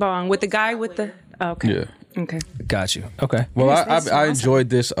thing. Bing Bong with the guy with the. Oh, okay. Yeah. Okay. Got you. Okay. Well, Nice, I awesome. enjoyed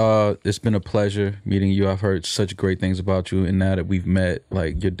this. It's been a pleasure meeting you. I've heard such great things about you, and now that we've met,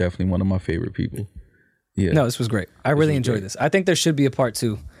 like you're definitely one of my favorite people. Yeah. No, this was great. I really enjoyed great. this. I think there should be a part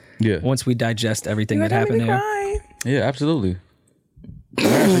 2. Yeah. Once we digest everything You that guys made happened me there. cry. Yeah. Absolutely.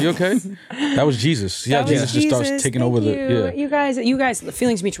 Are you okay? That was Jesus. Yeah. That was Jesus just starts taking over the. Yeah. You guys, the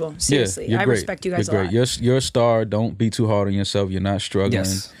feelings mutual. Seriously, you're I great. respect you guys You're a lot. great. You're a star. Don't be too hard on yourself. You're not struggling.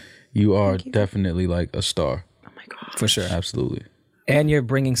 Yes. You are definitely like a star. Oh my god. For sure. Absolutely. And you're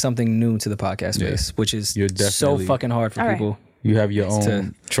bringing something new to the podcast space, which is You're so definitely- fucking hard for All right. people You have your own.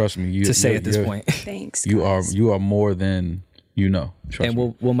 to- trust me. to say at this you're- point. Thanks. You guys. are more than you know. Trust And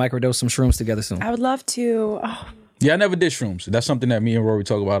me. we'll microdose some shrooms together soon. I would love to. Oh, Yeah, I never did shrooms. That's something that me and Rory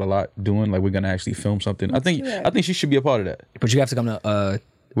talk about a lot. Doing like we're gonna actually film something. I think she should be a part of that. But you have to come to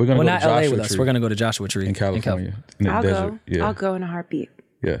We're gonna well, go not to LA Joshua with us. Tree We're gonna go to Joshua Tree in California in the I'll desert. go. Yeah, I'll go in a heartbeat.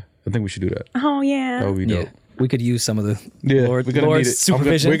 yeah. I think we should do that. Oh yeah. That would be dope. Yeah. We could use some of the Lord's need it.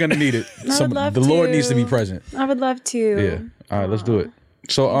 Supervision. We're gonna need it. I would love the to. Lord needs to be present. I would love to. Yeah. All right, let's do it.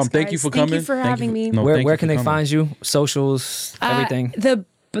 So Thanks, thank you guys. for coming. Thank you for having me. Where can they find you? Socials, everything.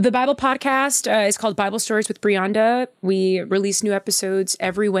 The Bible podcast is called Bible Stories with Brianda. We release new episodes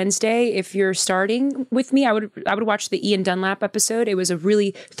every Wednesday. If you're starting with me, I would watch the Ian Dunlap episode. It was a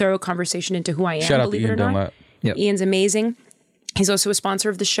really thorough conversation into who I am. Shout out to believe it Ian or not. Dunlap. Yep. Ian's amazing. He's also a sponsor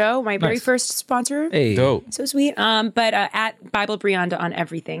of the show, my very first sponsor. Hey. Dope. So sweet. But at Bible Brianda on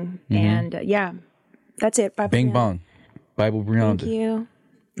everything. And yeah, that's it. Bible Bing Brianda. bong. Bible Brianda. Thank you.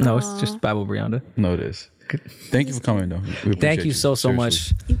 No, it's just Bible Brianda. No, it is. Thank you for coming, though. We Thank appreciate you so Seriously.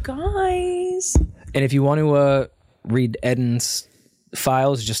 much. You guys. And if you want to read Eden's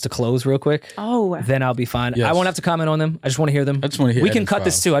files just to close real quick, then I'll be fine. Yes. I won't have to comment on them. I just want to hear them. I just want to hear. We can Eden's cut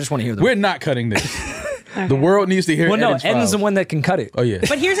this files. too. I just want to hear them. We're not cutting this. The world needs to hear. Well, no, Eden's Eden's files. the one that can cut it. Oh yeah.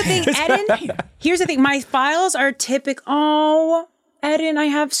 But here's the thing, Eden. Here's the thing. My files are typical. Oh, Eden, I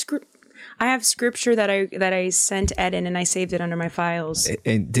have scripture that I sent Eden, and I saved it under my files.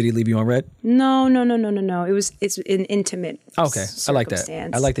 And did he leave you on red? No. It's an intimate. Okay, I like that.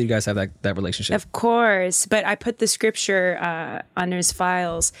 circumstance. I like that you guys have that relationship. Of course, but I put the scripture under his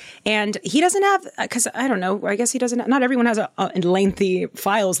files, and he doesn't have, because I don't know. I guess he doesn't. Not everyone has a lengthy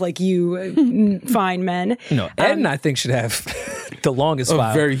files like you, fine men. No, Eden I think should have the longest A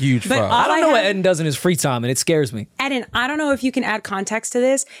file. very huge But file. I don't know what have- Eden does in his free time, and it scares me. Eden, I don't know if you can add context to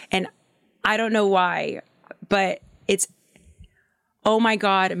this, and I don't know why, but it's, oh my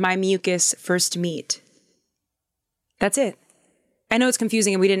God, my mucus first meet. That's it. I know it's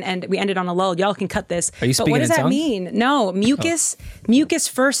confusing, and we ended on a lull. Y'all can cut this. Are you but speaking what does in that tongues? mean? No, mucus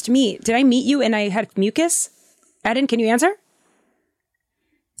first meet. Did I meet you and I had mucus? Eden, can you answer?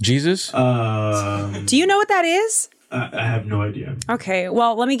 Jesus. Do you know what that is? I have no idea. Okay,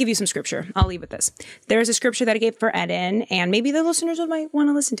 well, let me give you some scripture. I'll leave with this. There's a scripture that I gave for Eden, and maybe the listeners might want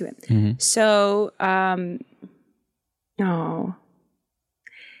to listen to it. So,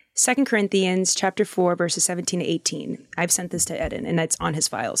 2 Corinthians chapter 4, verses 17 to 18. I've sent this to Eden, and it's on his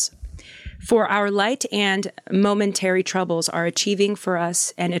files. For our light and momentary troubles are achieving for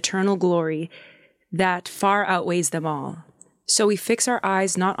us an eternal glory that far outweighs them all. So we fix our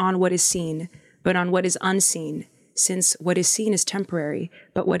eyes not on what is seen, but on what is unseen, since what is seen is temporary,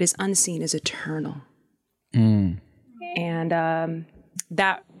 but what is unseen is eternal. And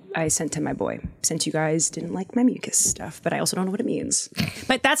that I sent to my boy, since you guys didn't like my mucus stuff, but I also don't know what it means.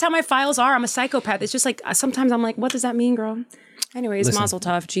 But that's how my files are. I'm a psychopath. It's just like, sometimes I'm like, what does that mean, girl? Anyways, Listen. Mazel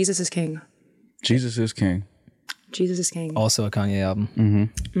Tov. Jesus is king. Jesus is king. Jesus is king. Also a Kanye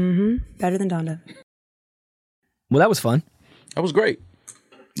album. Better than Donda. Well, that was fun. That was great.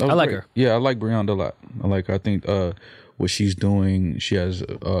 That was I like great. her. Yeah, I like Brianda a lot. I like her. I think what she's doing, she has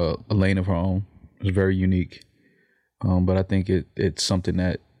a lane of her own. It's very unique. But I think it's something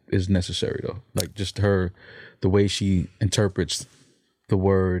that is necessary though. Like just the way she interprets the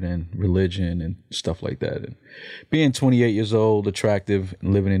word and religion and stuff like that. And being 28 years old, attractive,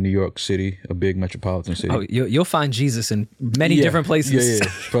 and living in New York City, a big metropolitan city. Oh, you'll find Jesus in many different places. Yeah.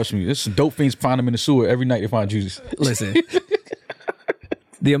 Trust me. This dope fiends find him in the sewer every night. They find Jesus. Listen,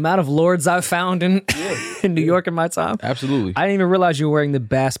 the amount of lords I've found in New York in my time. Absolutely. I didn't even realize you were wearing the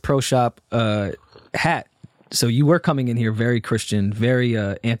Bass Pro Shop hat. So you were coming in here very Christian, very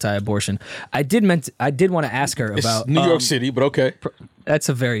anti-abortion. I did want to ask her It's about New York City, but okay. That's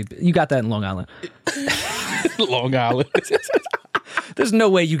you got that in Long Island. Long Island. There's no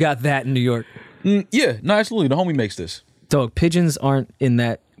way you got that in New York. Yeah, no, absolutely. The homie makes this. Dog, pigeons aren't in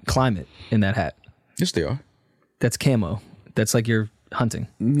that climate in that hat. Yes, they are. That's camo. That's like you're hunting.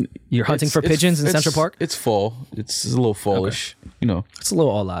 You're hunting for pigeons in Central Park? It's fall. It's a little fallish. Okay. You know, It's a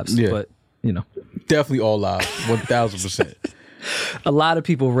little all lives, but you know. definitely all live. 1,000%. A lot of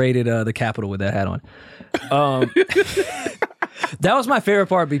people raided the Capitol with that hat on. That was my favorite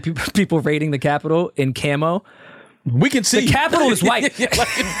part, be people raiding the Capitol in camo. We can see The Capitol is white.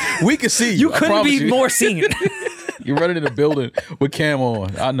 we can see You I couldn't promise be you. more seen. You're running in the building with camo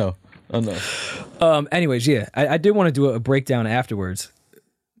on. I know. Anyways, yeah, I did want to do a breakdown afterwards.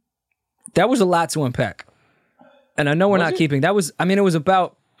 That was a lot to unpack. And I know we're not keeping, it was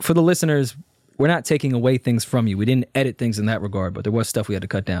about, for the listeners, we're not taking away things from you. We didn't edit things in that regard, but there was stuff we had to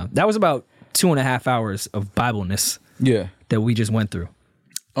cut down. That was about 2.5 hours of Bible-ness that we just went through.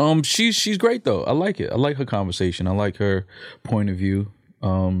 She's great though. I like it. I like her conversation. I like her point of view.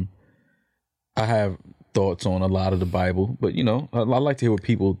 I have thoughts on a lot of the Bible, but you know, I like to hear what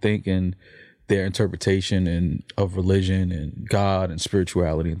people think and their interpretation and of religion and God and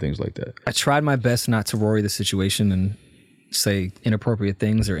spirituality and things like that. I tried my best not to Rory the situation and say inappropriate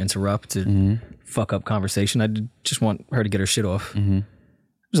things or interrupt or fuck up conversation. I just want her to get her shit off.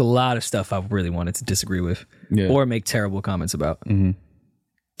 There's a lot of stuff I really wanted to disagree with or make terrible comments about.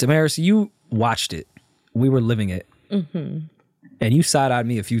 Damaris, you watched it. We were living it. And you side-eyed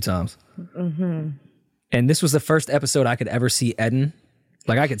me a few times. And this was the first episode I could ever see Eden.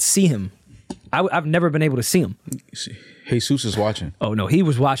 Like, I could see him. I've never been able to see him. Jesus is watching. Oh, no, he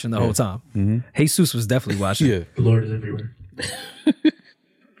was watching the whole time. Jesus was definitely watching. Yeah. The Lord is everywhere.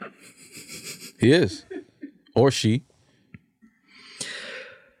 He is. Or she.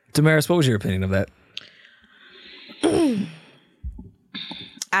 Damaris, what was your opinion of that?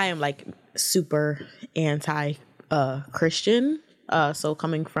 I am like super anti Christian. So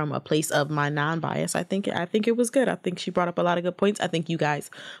coming from a place of my non-bias, I think it was good. I think she brought up a lot of good points. I think you guys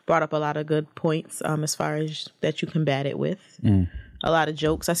brought up a lot of good points as far as that you combat it with. A lot of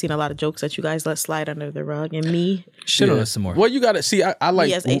jokes. I've seen a lot of jokes that you guys let slide under the rug. And me, shit on us some more. Well, you got to see. I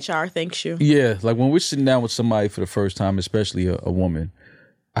like. Yes, HR. Thanks you. Yeah, like when we're sitting down with somebody for the first time, especially a woman,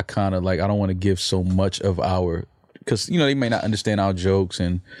 I kind of like. I don't want to give so much of our, because they may not understand our jokes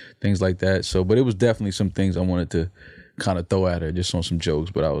and things like that. So, but it was definitely some things I wanted to kind of throw at her just on some jokes.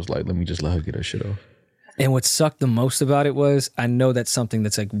 But I was like, let me just let her get her shit off. And what sucked the most about it was, I know that's something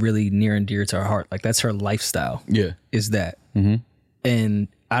that's like really near and dear to her heart. Like, that's her lifestyle. Yeah, is that. And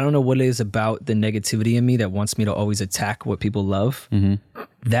I don't know what it is about the negativity in me that wants me to always attack what people love.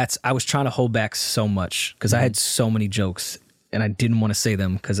 I was trying to hold back so much because I had so many jokes and I didn't want to say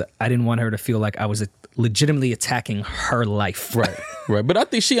them because I didn't want her to feel like I was legitimately attacking her life. Right. But I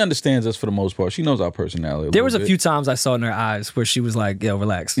think she understands us for the most part. She knows our personality. There was a few times I saw in her eyes where she was like, yo,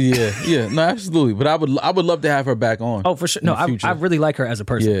 relax. Yeah. No, absolutely. But I would love to have her back on. Oh, for sure. No, I really like her as a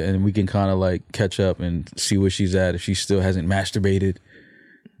person. Yeah, and we can kind of like catch up and see where she's at if she still hasn't masturbated.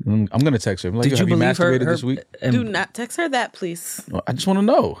 I'm gonna text her. I'm like, Did you have you believe masturbated her this week? Do not text her that, please. Well, I just want to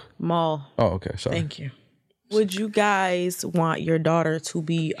know. Maul. Oh, okay. Sorry. Thank you. Would you guys want your daughter to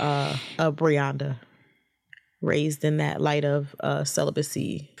be a Brianda, raised in that light of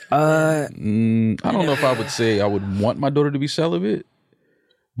celibacy? I don't know if I would say I would want my daughter to be celibate,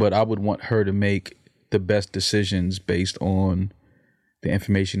 but I would want her to make the best decisions based on the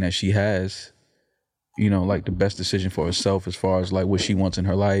information that she has. Like the best decision for herself as far as like what she wants in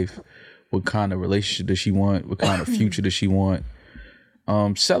her life, what kind of relationship does she want, what kind of future does she want.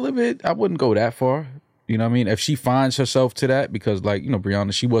 Celibate, I wouldn't go that far. You know what I mean? If she finds herself to that, because like,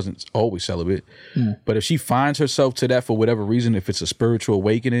 Brianda, she wasn't always celibate, but if she finds herself to that for whatever reason, if it's a spiritual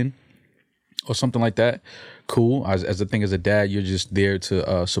awakening or something like that, cool. As I think as a dad, you're just there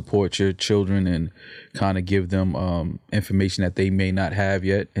to support your children and kind of give them information that they may not have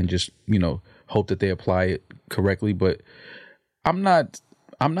yet and just, hope that they apply it correctly. But I'm not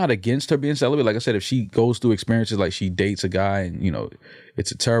against her being celibate. Like I said, if she goes through experiences like she dates a guy and,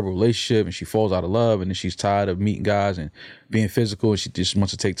 it's a terrible relationship and she falls out of love and then she's tired of meeting guys and being physical and she just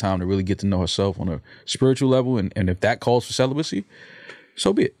wants to take time to really get to know herself on a spiritual level. And if that calls for celibacy,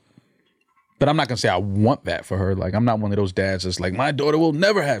 so be it. But I'm not going to say I want that for her. Like, I'm not one of those dads that's like, my daughter will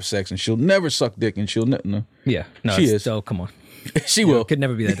never have sex and she'll never suck dick and she'll never. No. Yeah. No, she is. So come on. She will. Could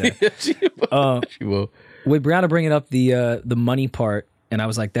never be that dad. She will. With Brianna bringing up the money part, and I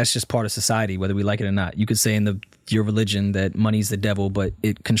was like, that's just part of society, whether we like it or not. You could say in your religion that money's the devil, but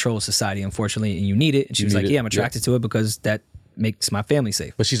it controls society, unfortunately, and you need it. And she was like, I'm attracted to it because that makes my family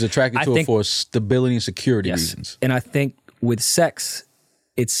safe. But she's attracted to it for stability and security reasons. And I think with sex,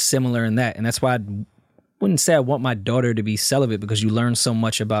 it's similar in that. And that's why I wouldn't say I want my daughter to be celibate, because you learn so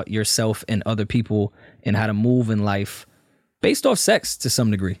much about yourself and other people and how to move in life based off sex to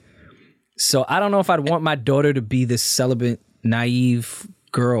some degree. So I don't know if I'd want my daughter to be this celibate, naive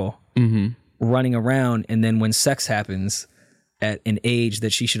girl running around, and then when sex happens at an age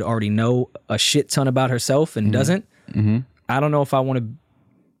that she should already know a shit ton about herself and doesn't, I don't know if I want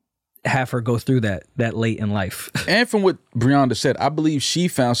to have her go through that late in life. And from what Brianda said, I believe she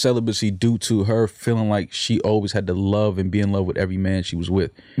found celibacy due to her feeling like she always had to love and be in love with every man she was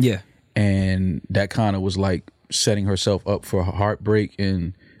with. Yeah. And that kind of was like setting herself up for heartbreak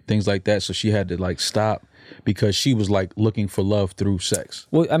and things like that. So she had to like stop because she was like looking for love through sex.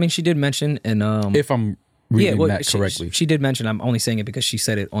 Well, I mean, she did mention, and if I'm reading that correctly, she did mention. I'm only saying it because she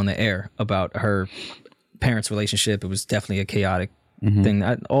said it on the air about her parents' relationship. It was definitely a chaotic thing.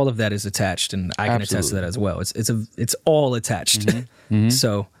 All of that is attached, and I can attest to that as well. It's all attached.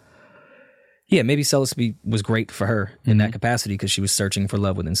 So, yeah, maybe celibacy was great for her in that capacity because she was searching for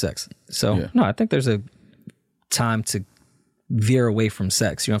love within sex. So, no, I think there's a time to veer away from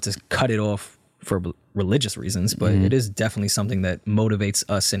sex. You don't have to cut it off for religious reasons, but it is definitely something that motivates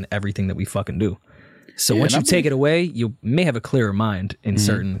us in everything that we fucking do. So once you take it away, you may have a clearer mind in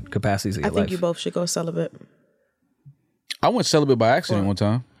certain capacities of your life. I think you both should go celibate. I went celibate by accident one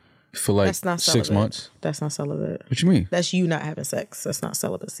time for like That's not 6 months. That's not celibate. What you mean? That's you not having sex. That's not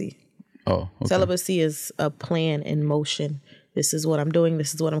celibacy. Oh, okay. Celibacy is a plan in motion. This is what I'm doing.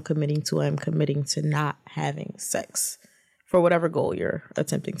 This is what I'm committing to. I'm committing to not having sex for whatever goal you're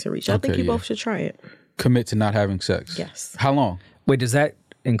attempting to reach. I think you both should try it. Commit to not having sex. Yes. How long? Wait, does that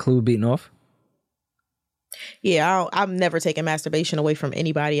include beating off? Yeah, I'm never taking masturbation away from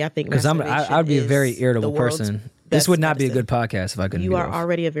anybody. I think because I'd be a very irritable person. This would not be a good podcast if I couldn't. You are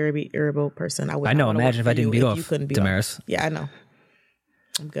already a very irritable person. I know. Imagine if I didn't beat off. Damaris. Yeah, I know.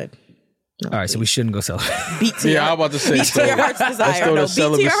 I'm good. No, all right, so we shouldn't go celibate. Beat to I'm about to say. Beat to your heart's desire. No, beat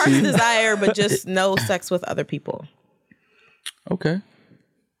to your heart's desire, but just no sex with other people. Okay.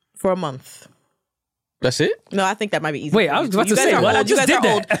 For a month. That's it? No, I think that might be easy. Wait, I was about to say, what? I just did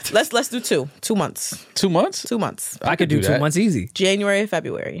that. Let's do 2 months. 2 months? 2 months. I could do 2 months easy. January,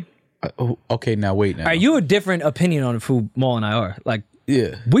 February. Okay, now wait. Now, are you a different opinion on who Maul and I are? Like,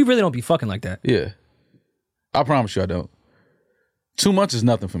 yeah, we really don't be fucking like that. Yeah, I promise you, I don't. 2 months is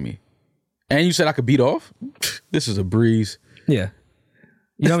nothing for me. And you said I could beat off? This is a breeze. Yeah.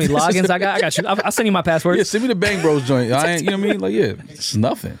 You know how many logins I got? I got you. I'll send you my password. Yeah, send me the Bang Bros joint. I ain't, you know what I mean? Like, yeah, it's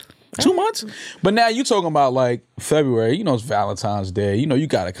nothing. 2 months? But now you talking about like February, you know, it's Valentine's Day. You know, you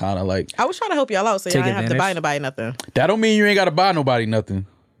got to kind of like. I was trying to help y'all out so y'all didn't have to buy nobody nothing. That don't mean you ain't got to buy nobody nothing.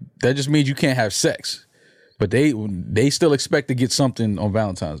 That just means you can't have sex. But they still expect to get something on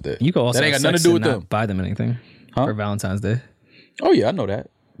Valentine's Day. You can also that ain't got nothing to do with them. Buy them anything for Valentine's Day. Oh yeah, I know that.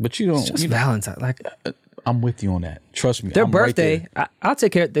 But you don't. It's just Valentine. Like, I'm with you on that. Trust me. Their birthday. Right I'll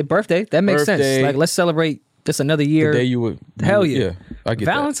take care of their birthday. That makes sense. Like, let's celebrate just another year. The day you would. Hell yeah. Yeah, I get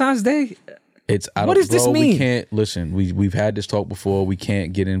Valentine's Day. What does this mean? We can't listen. We've had this talk before. We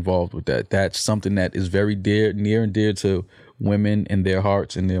can't get involved with that. That's something that is very near and dear to women and their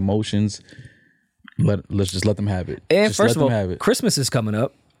hearts and their emotions. Let's just let them have it. And just first of all, Christmas is coming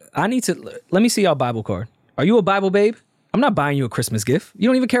up. I need to let me see y'all Bible card. Are you a Bible babe? I'm not buying you a Christmas gift. You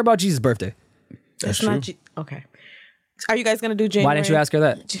don't even care about Jesus' birthday. That's true. Okay. Are you guys gonna do January? Why didn't you ask her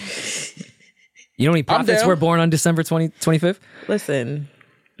that? You know how many prophets were born on December 25th? Listen.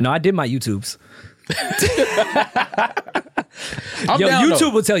 No, I did my YouTubes. Yo,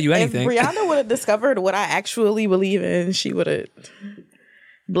 YouTube will tell you anything. If Brianda would have discovered what I actually believe in, she would have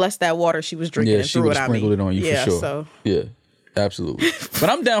blessed that water she was drinking and threw it on me. Sprinkled it on you for sure. So. Yeah, absolutely. But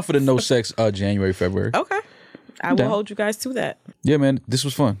I'm down for the no sex January, February. Okay. I will hold you guys to that. Yeah, man, this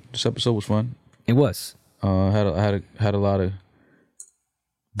was fun. This episode was fun. It was. I had a lot of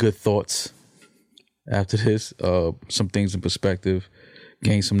good thoughts after this. Some things in perspective,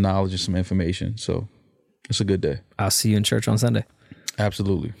 gained some knowledge and some information. So it's a good day. I'll see you in church on Sunday.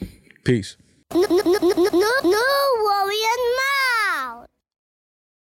 Absolutely. Peace. No.